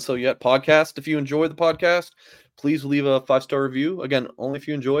not done so yet. Podcast, if you enjoy the podcast, please leave a 5-star review. Again, only if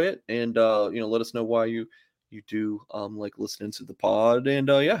you enjoy it. And, let us know why you do like listening to the pod. And,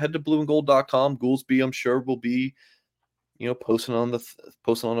 head to blueandgold.com. Goolsby, I'm sure, will be, posting on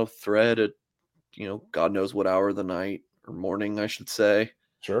a thread at, God knows what hour of the night or morning, I should say.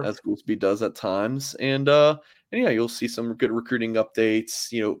 Sure. As Goolsby does at times. And you'll see some good recruiting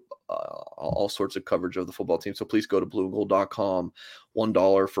updates, all sorts of coverage of the football team. So please go to blueandgold.com,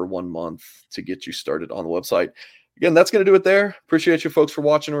 $1 for 1 month to get you started on the website. Again, that's going to do it there. Appreciate you folks for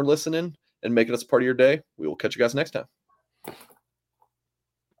watching or listening and making us part of your day. We will catch you guys next time.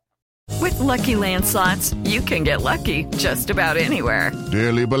 With Lucky Land Slots, you can get lucky just about anywhere.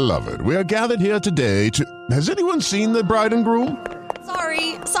 Dearly beloved, we are gathered here today to... Has anyone seen the bride and groom?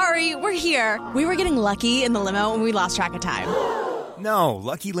 Sorry, we're here. We were getting lucky in the limo and we lost track of time. No,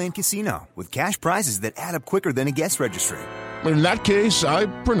 Lucky Land Casino, with cash prizes that add up quicker than a guest registry. In that case, I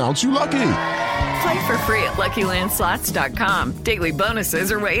pronounce you lucky. Play for free at LuckyLandSlots.com. Daily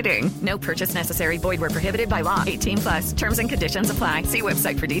bonuses are waiting. No purchase necessary. Void where prohibited by law. 18+. Terms and conditions apply. See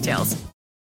website for details.